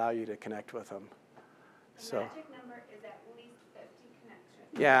allow you to connect with them. The magic number is at least 50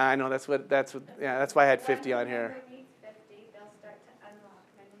 connections. Yeah, I know. That's why I had 50 on here. When the number needs 50, they'll start to unlock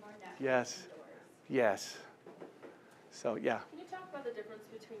many more networks. Yes. Yes. So yeah. Can you talk about the difference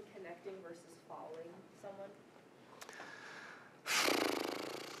between connecting versus following someone?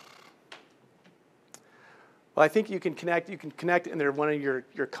 Well, I think you can connect, and they're one of your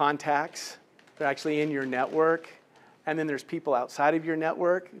contacts. They're actually in your network. And then there's people outside of your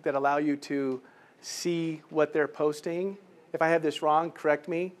network that allow you to see what they're posting. If I have this wrong, correct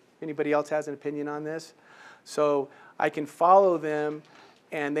me. Anybody else has an opinion on this? So I can follow them,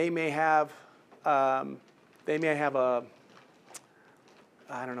 and they may have I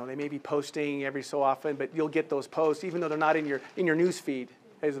don't know, they may be posting every so often, but you'll get those posts even though they're not in your news feed.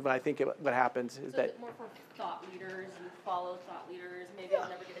 is what I think what happens. Is so that is it more for thought leaders? You follow thought leaders. Maybe I'll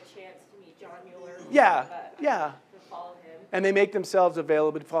never get a chance to meet John Mueller. Yeah, but yeah. to follow him. And they make themselves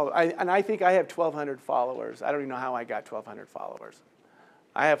available to follow. And I think I have 1,200 followers. I don't even know how I got 1,200 followers.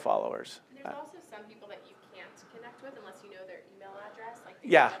 I have followers. And there's also some people that you can't connect with unless you know their email address. Like they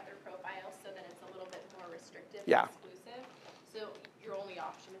Yeah. set their profile so that it's a little bit more restrictive Yeah. and exclusive. So your only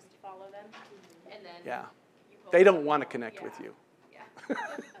option is to follow them. And then Yeah. you post They don't them want to all. connect Yeah. with you.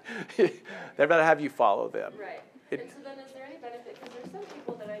 Yeah. They'd rather have you follow them. Right. And so then is there any benefit, because there's some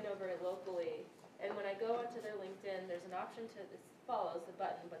people that I know very locally, and when I go onto their LinkedIn, there's an option to, it follows the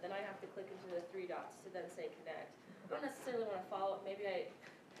button, but then I have to click into the 3 dots to then say connect. I don't necessarily want to follow, maybe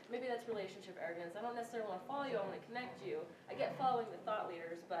that's relationship arrogance. I don't necessarily want to follow you, I want to connect you. I get following the thought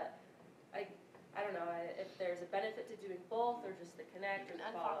leaders, but I don't know if there's a benefit to doing both, or just the connect or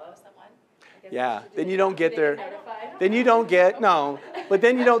And the follow. unfollow someone. I guess Yeah, I should do then it you now. don't get Do they their, notified? then you don't get, no, but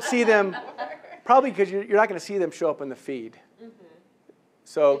then you don't see them, probably because you're not going to see them show up in the feed.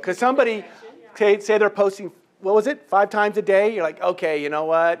 So, because somebody, say they're posting, what was it, 5 times a day, you're like, okay, you know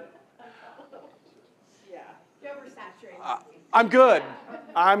what, Yeah. You're oversaturated. I'm good.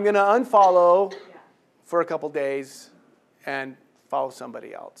 I'm going to unfollow for a couple days and follow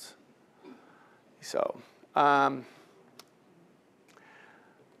somebody else. So,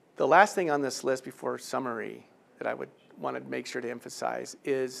 the last thing on this list before summary that I would want to make sure to emphasize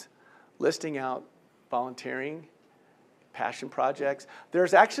is listing out volunteering, passion projects.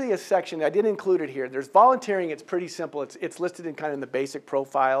 There's actually a section, I didn't include it here. There's volunteering, it's pretty simple. It's listed in kind of in the basic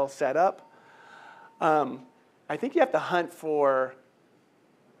profile setup. I think you have to hunt for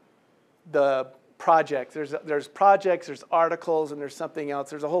the projects. There's projects, there's articles, and there's something else.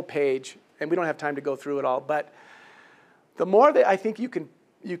 There's a whole page, and we don't have time to go through it all. But the more that I think you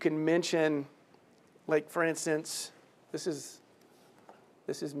can mention, like for instance, this is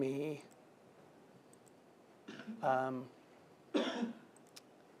me.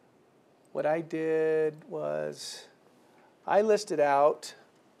 What I did was I listed out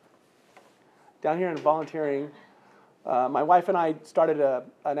down here in volunteering. My wife and I started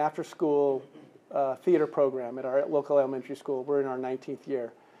an after-school theater program at our local elementary school. We're in our 19th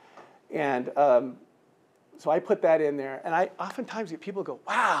year. And so I put that in there. And I oftentimes get people go,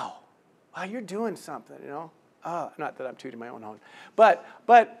 wow, you're doing something, you know. Not that I'm tooting my own horn. But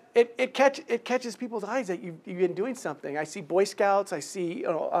it catches people's eyes that you've been doing something. I see Boy Scouts. I see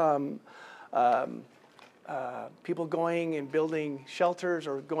people going and building shelters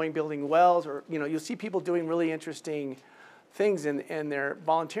or building wells, or you'll see people doing really interesting things in their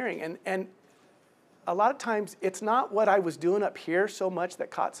volunteering. And a lot of times it's not what I was doing up here so much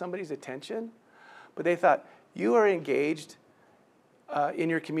that caught somebody's attention, but they thought, you are engaged in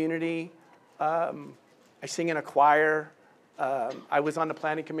your community. I sing in a choir. I was on the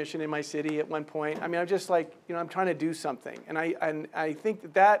planning commission in my city at one point. I mean, I'm just like, I'm trying to do something. And I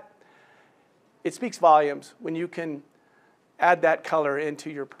think that it speaks volumes when you can add that color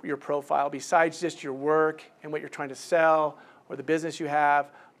into your profile, besides just your work and what you're trying to sell or the business you have,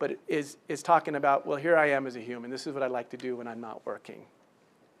 but is talking about, well, here I am as a human. This is what I like to do when I'm not working.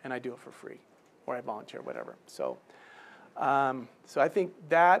 And I do it for free, or I volunteer, whatever. So I think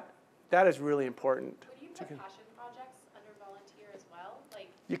that is really important. Would you put passion projects under volunteer as well? Like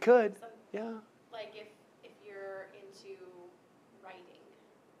you could, yeah. Like if you're into writing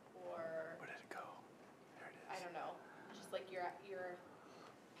or Where did it go? There it is. I don't know, just like your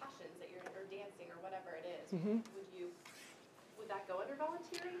passions that you're or dancing or whatever it is. Mm-hmm. Would that go under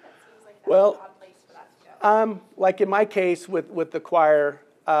volunteering? That seems like that's Well, an odd place for that to go. Like in my case with the choir,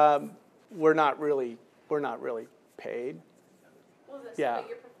 we're not really paid. Well, Yeah. but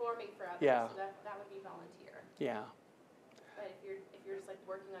you're performing for others, Yeah. so that would be volunteer. Yeah. But if you're just like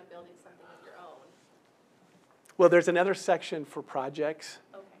working on building something of your own. Well, there's another section for projects.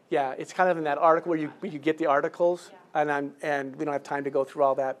 Okay. Yeah, it's kind of in that article where you get the articles, Yeah. and we don't have time to go through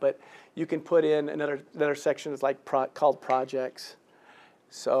all that, but you can put in another section is like called projects.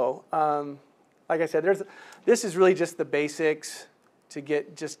 So, like I said, this is really just the basics to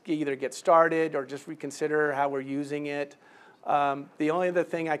either get started or just reconsider how we're using it. The only other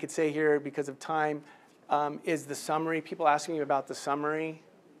thing I could say here, because of time, is the summary. People ask me about the summary.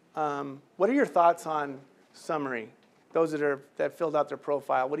 What are your thoughts on summary? Those that filled out their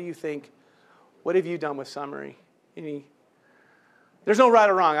profile, what do you think? What have you done with summary? There's no right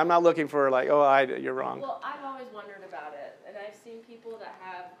or wrong. I'm not looking for like, you're wrong. Well, I've always wondered about it, and I've seen people that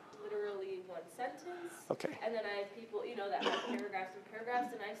have literally literally one sentence. Okay. And then I have people, you know, that have paragraphs and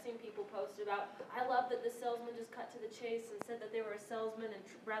paragraphs, and I've seen people post about, I love that the salesman just cut to the chase and said that they were a salesman and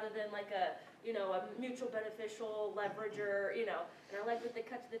rather than like a, you know, a mutual beneficial leverager, you know, and I like that they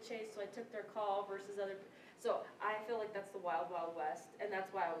cut to the chase, so I took their call versus other. So I feel like that's the wild, wild west, and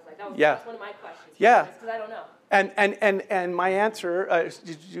that's why I was like, that's one of my questions. Yeah. Because I don't know. And my answer,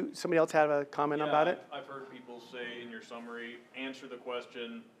 somebody else have a comment about it? I've heard people say in your summary, answer the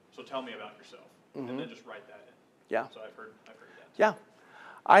question, so tell me about yourself, and then just write that in. Yeah. So I've heard that. Yeah.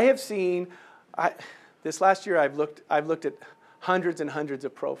 I have seen, this last year I've looked at hundreds and hundreds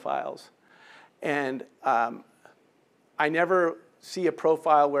of profiles, and I never see a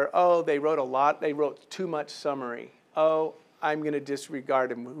profile where, they wrote too much summary. I'm going to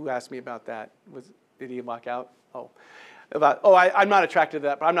disregard him. Who asked me about that? Did he walk out? I'm not attracted to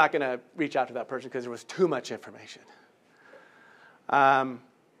that, but I'm not going to reach out to that person because there was too much information.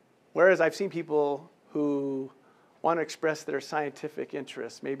 Whereas I've seen people who want to express their scientific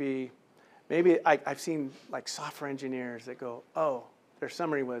interests. Maybe I've seen like software engineers that go, their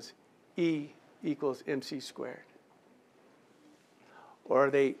summary was E equals MC squared. Or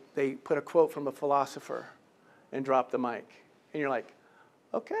they put a quote from a philosopher and drop the mic. And you're like,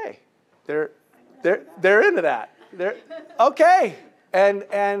 okay, they're into that. They're okay. And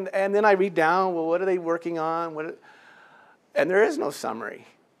then I read down, well, what are they working on? And there is no summary.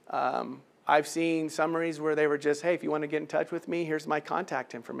 I've seen summaries where they were just, hey, if you want to get in touch with me, here's my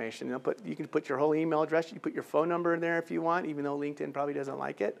contact information. You can put your whole email address. You can put your phone number in there if you want, even though LinkedIn probably doesn't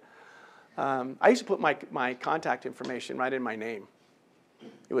like it. I used to put my contact information right in my name.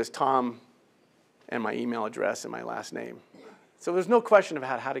 It was Tom and my email address and my last name. So there's no question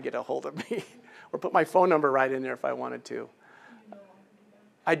about how to get a hold of me or put my phone number right in there if I wanted to.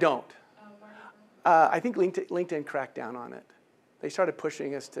 I don't. I think LinkedIn cracked down on it. They started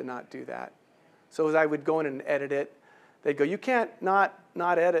pushing us to not do that. So as I would go in and edit it, they'd go, you can't not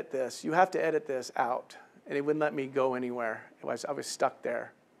edit this. You have to edit this out. And it wouldn't let me go anywhere. I was stuck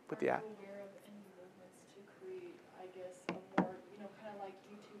there. But Are you aware of any movements to create, I guess, a more, kind of like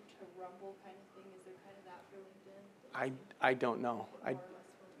YouTube to Rumble kind of thing? Is there kind of that for LinkedIn? I don't know.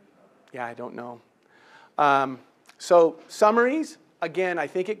 I don't know. So summaries, again, I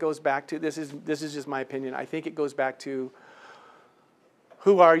think it goes back to, this is just my opinion, I think it goes back to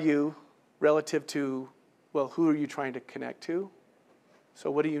who are you relative to, who are you trying to connect to?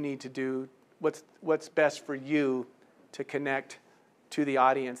 So what do you need to do? What's best for you to connect to the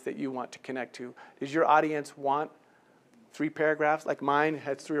audience that you want to connect to? Does your audience want 3 paragraphs? Like mine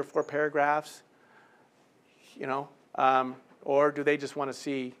has 3 or 4 paragraphs, or do they just want to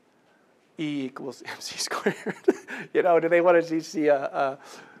see E equals MC squared? Do they want to see a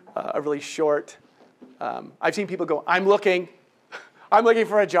really short? I've seen people go, I'm looking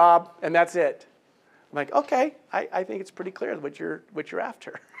for a job, and that's it. I'm like, okay, I think it's pretty clear what you're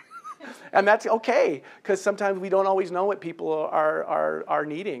after. And that's okay, because sometimes we don't always know what people are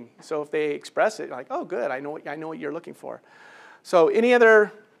needing. So if they express it, like, oh, good, I know what you're looking for. So any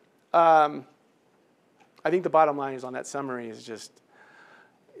other, I think the bottom line is on that summary is just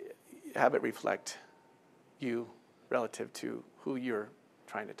have it reflect you relative to who you're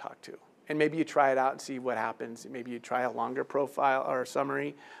trying to talk to. And maybe you try it out and see what happens. Maybe you try a longer profile or a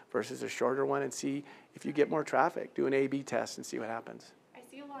summary versus a shorter one and see if you get more traffic. Do an A/B test and see what happens. I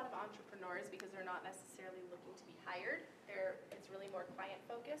see a lot of entrepreneurs because they're not necessarily looking to be hired. It's really more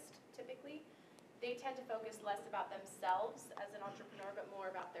client-focused, typically. They tend to focus less about themselves as an entrepreneur, but more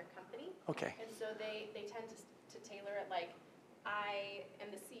about their company. Okay. And so they tend to tailor it like, I am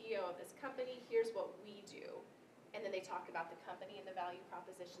the CEO of this company, here's what we do. And then they talk about the company and the value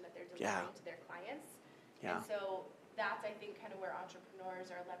proposition that they're delivering to their clients. Yeah. And so that's, I think, kind of where entrepreneurs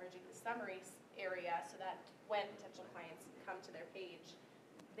are leveraging the summaries area so that when potential clients come to their page,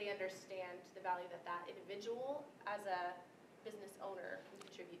 they understand the value that individual as a business owner can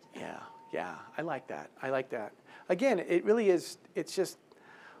contribute to that. Yeah, I like that. Again, it really is, it's just,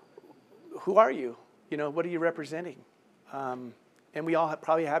 who are you? What are you representing? And we all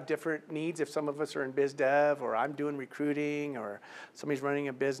probably have different needs. If some of us are in biz dev, or I'm doing recruiting, or somebody's running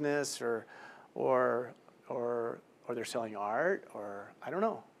a business, or they're selling art, or I don't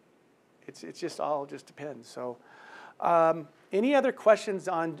know. It's just all just depends. So, any other questions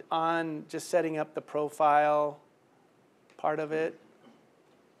on just setting up the profile part of it?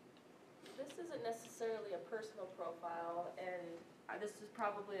 This isn't necessarily a personal profile, and this is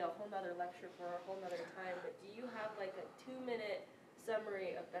probably a whole nother lecture for a whole nother time, but do you have like a 2-minute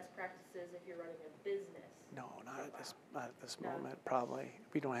summary of best practices if you're running a business? No, not at this moment, probably.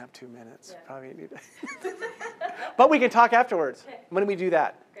 We don't have 2 minutes. Yeah. Probably need to. But we can talk afterwards. Okay. When do we do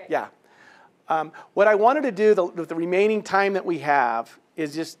that? Okay. Yeah. What I wanted to do with the remaining time that we have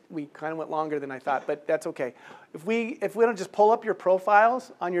is just, we kind of went longer than I thought, but that's okay. If we don't just pull up your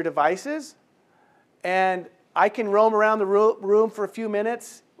profiles on your devices, and I can roam around the room for a few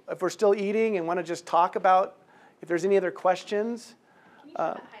minutes if we're still eating and want to just talk about if there's any other questions. Can you do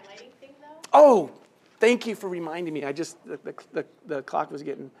that highlighting thing though? Oh, thank you for reminding me. I just, the clock was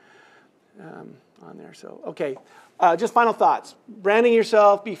getting on there, so, okay. Just final thoughts. Branding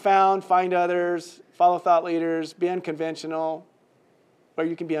yourself, be found, find others, follow thought leaders, be unconventional, or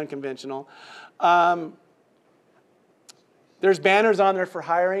you can be unconventional. There's banners on there for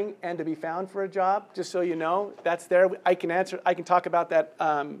hiring and to be found for a job, just so you know. That's there. I can talk about that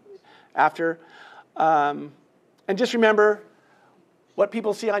after. And just remember, what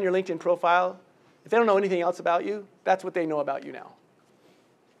people see on your LinkedIn profile, if they don't know anything else about you, that's what they know about you now.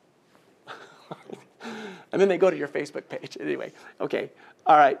 And then they go to your Facebook page. Anyway, okay.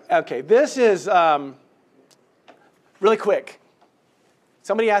 All right. Okay. This is really quick.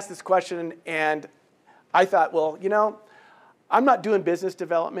 Somebody asked this question, and I thought, well, you know, I'm not doing business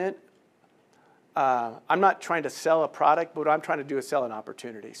development. I'm not trying to sell a product, but what I'm trying to do is sell an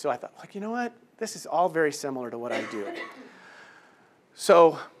opportunity. So I thought, like, you know what? This is all very similar to what I do.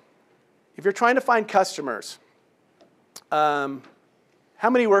 So if you're trying to find customers, how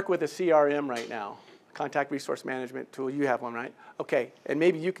many work with a CRM right now? Contact resource management tool. You have one, right? Okay. And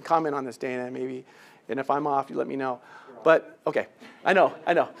maybe you can comment on this, Dana. Maybe, and if I'm off, you let me know. But okay, I know.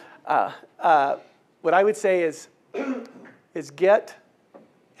 What I would say is have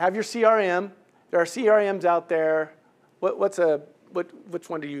your CRM. There are CRMs out there. Which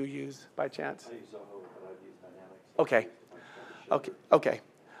one do you use by chance? I use Zoho, but I've used Dynamics. Okay.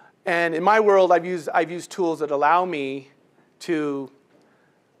 And in my world, I've used tools that allow me to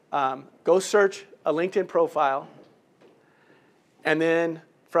go search a LinkedIn profile, and then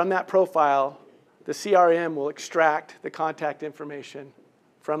from that profile, the CRM will extract the contact information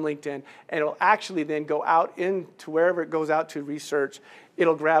from LinkedIn, and it'll actually then go out into wherever it goes out to research.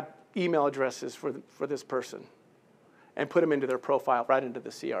 It'll grab email addresses for this person and put them into their profile, right into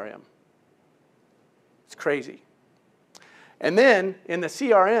the CRM. It's crazy. And then in the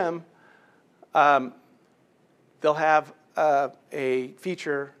CRM, they'll have a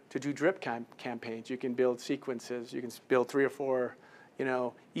feature to do drip campaigns. You can build sequences. You can build 3 or 4,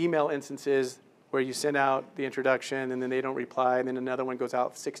 email instances where you send out the introduction and then they don't reply, and then another one goes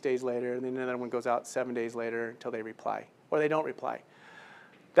out 6 days later, and then another one goes out 7 days later until they reply, or they don't reply.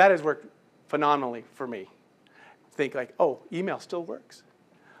 That has worked phenomenally for me. Think like, oh, email still works.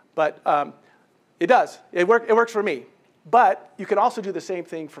 But it does. It works for me. But you can also do the same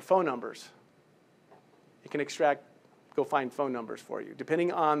thing for phone numbers. You can go find phone numbers for you,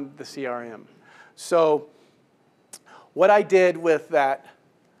 depending on the CRM. So what I did with that,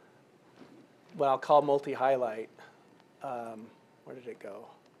 what I'll call multi-highlight, where did it go?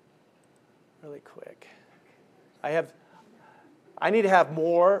 Really quick. I need to have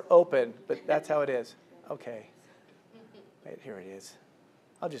more open, but that's how it is. Okay. Wait, here it is.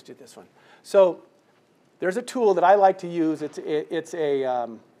 I'll just do this one. So there's a tool that I like to use. It's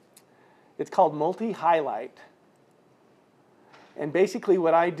called multi-highlight. And basically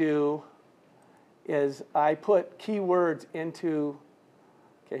what I do is I put keywords into,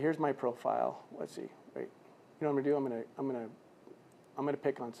 okay, here's my profile. Let's see, wait. You know what I'm gonna do? I'm gonna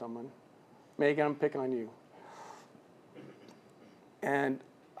pick on someone. Megan, I'm gonna pick on you. And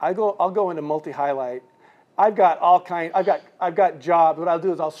I'll go into multi-highlight. I've got jobs. What I'll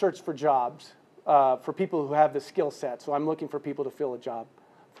do is I'll search for jobs for people who have the skill set. So I'm looking for people to fill a job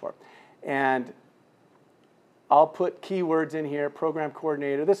for. And I'll put keywords in here, program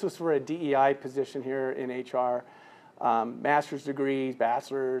coordinator. This was for a DEI position here in HR. Master's degrees,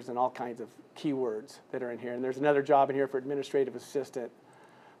 bachelor's, and all kinds of keywords that are in here. And there's another job in here for administrative assistant.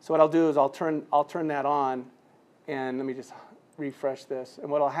 So what I'll do is I'll turn that on, and let me just refresh this.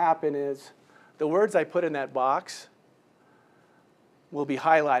 And what will happen is the words I put in that box will be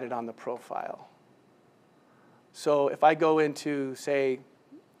highlighted on the profile. So if I go into, say,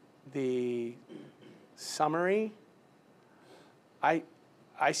 the summary, I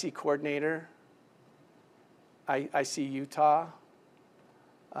see coordinator, I see Utah,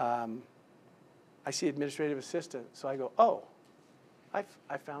 I see administrative assistant. So I go, oh, I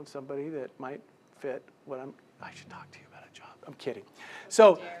found somebody that might fit what I should talk to you about a job. I'm kidding.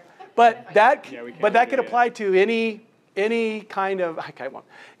 So, but that could apply to any kind of, I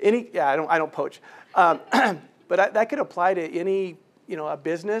don't poach. But that could apply to any, a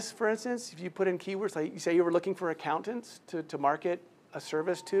business, for instance. If you put in keywords, like you say you were looking for accountants to market a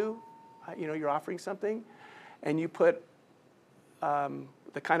service to, you're offering something, and you put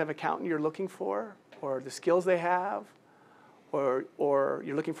the kind of accountant you're looking for, or the skills they have, or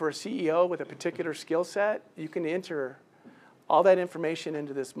you're looking for a CEO with a particular skill set, you can enter all that information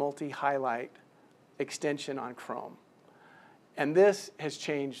into this multi-highlight extension on Chrome. And this has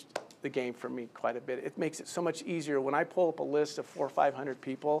changed the game for me quite a bit. It makes it so much easier when I pull up a list of 400 or 500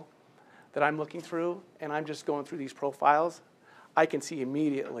 people that I'm looking through, and I'm just going through these profiles. I can see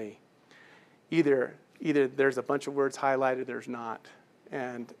immediately either there's a bunch of words highlighted, there's not.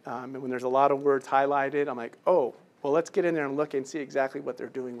 And when there's a lot of words highlighted, I'm like, oh, well, let's get in there and look and see exactly what they're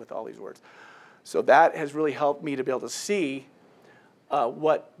doing with all these words. So that has really helped me to be able to see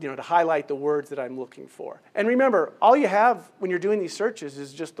to highlight the words that I'm looking for. And remember, all you have when you're doing these searches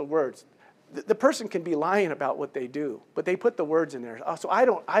is just the words. The person can be lying about what they do, but they put the words in there. So I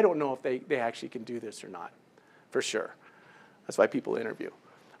don't know if they actually can do this or not, for sure. That's why people interview,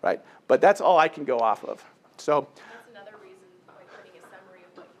 right? But that's all I can go off of. So that's another reason why putting a summary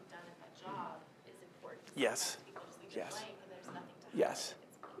of what you've done at that job is important. Yes. People just leave it blank and there's nothing to yes.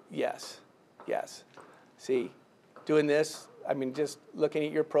 Yes. Yes. See, doing this, I mean, just looking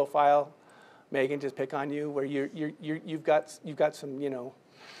at your profile, Megan, just pick on you, where you've got some,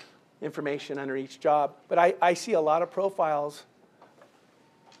 information under each job. But I see a lot of profiles.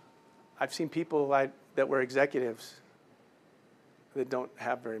 I've seen people that were executives that don't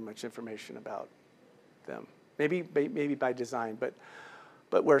have very much information about them. Maybe by design,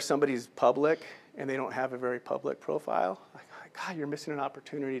 but where somebody's public and they don't have a very public profile, like, God, you're missing an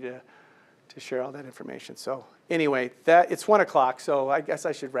opportunity to share all that information. So anyway, it's 1 o'clock, so I guess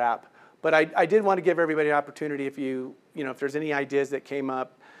I should wrap. But I did want to give everybody an opportunity if if there's any ideas that came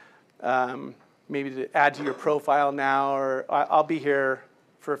up, maybe to add to your profile now, or I'll be here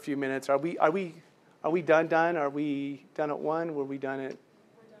for a few minutes. Are we done? Are we done at 1? Were we done at?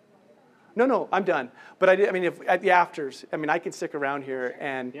 No, I'm done. But if at the afters, I can stick around here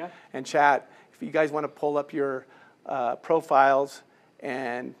and chat. If you guys want to pull up your profiles,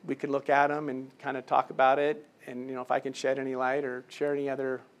 and we can look at them and kind of talk about it, and if I can shed any light or share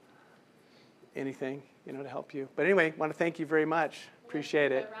anything to help you. But anyway, want to thank you very much.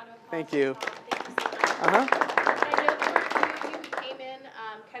 Appreciate it. Thank you. And I know for a few of you who came in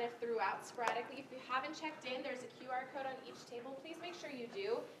kind of throughout sporadically. If you haven't checked in, there's a QR code on each table. Please make sure you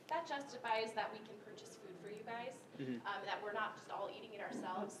do. That justifies that we can purchase food for you guys, that we're not just all eating it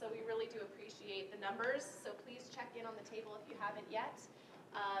ourselves. So we really do appreciate the numbers. So please check in on the table if you haven't yet.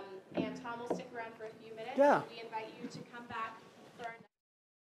 And Tom will stick around for a few minutes. Yeah. We invite you to come back for our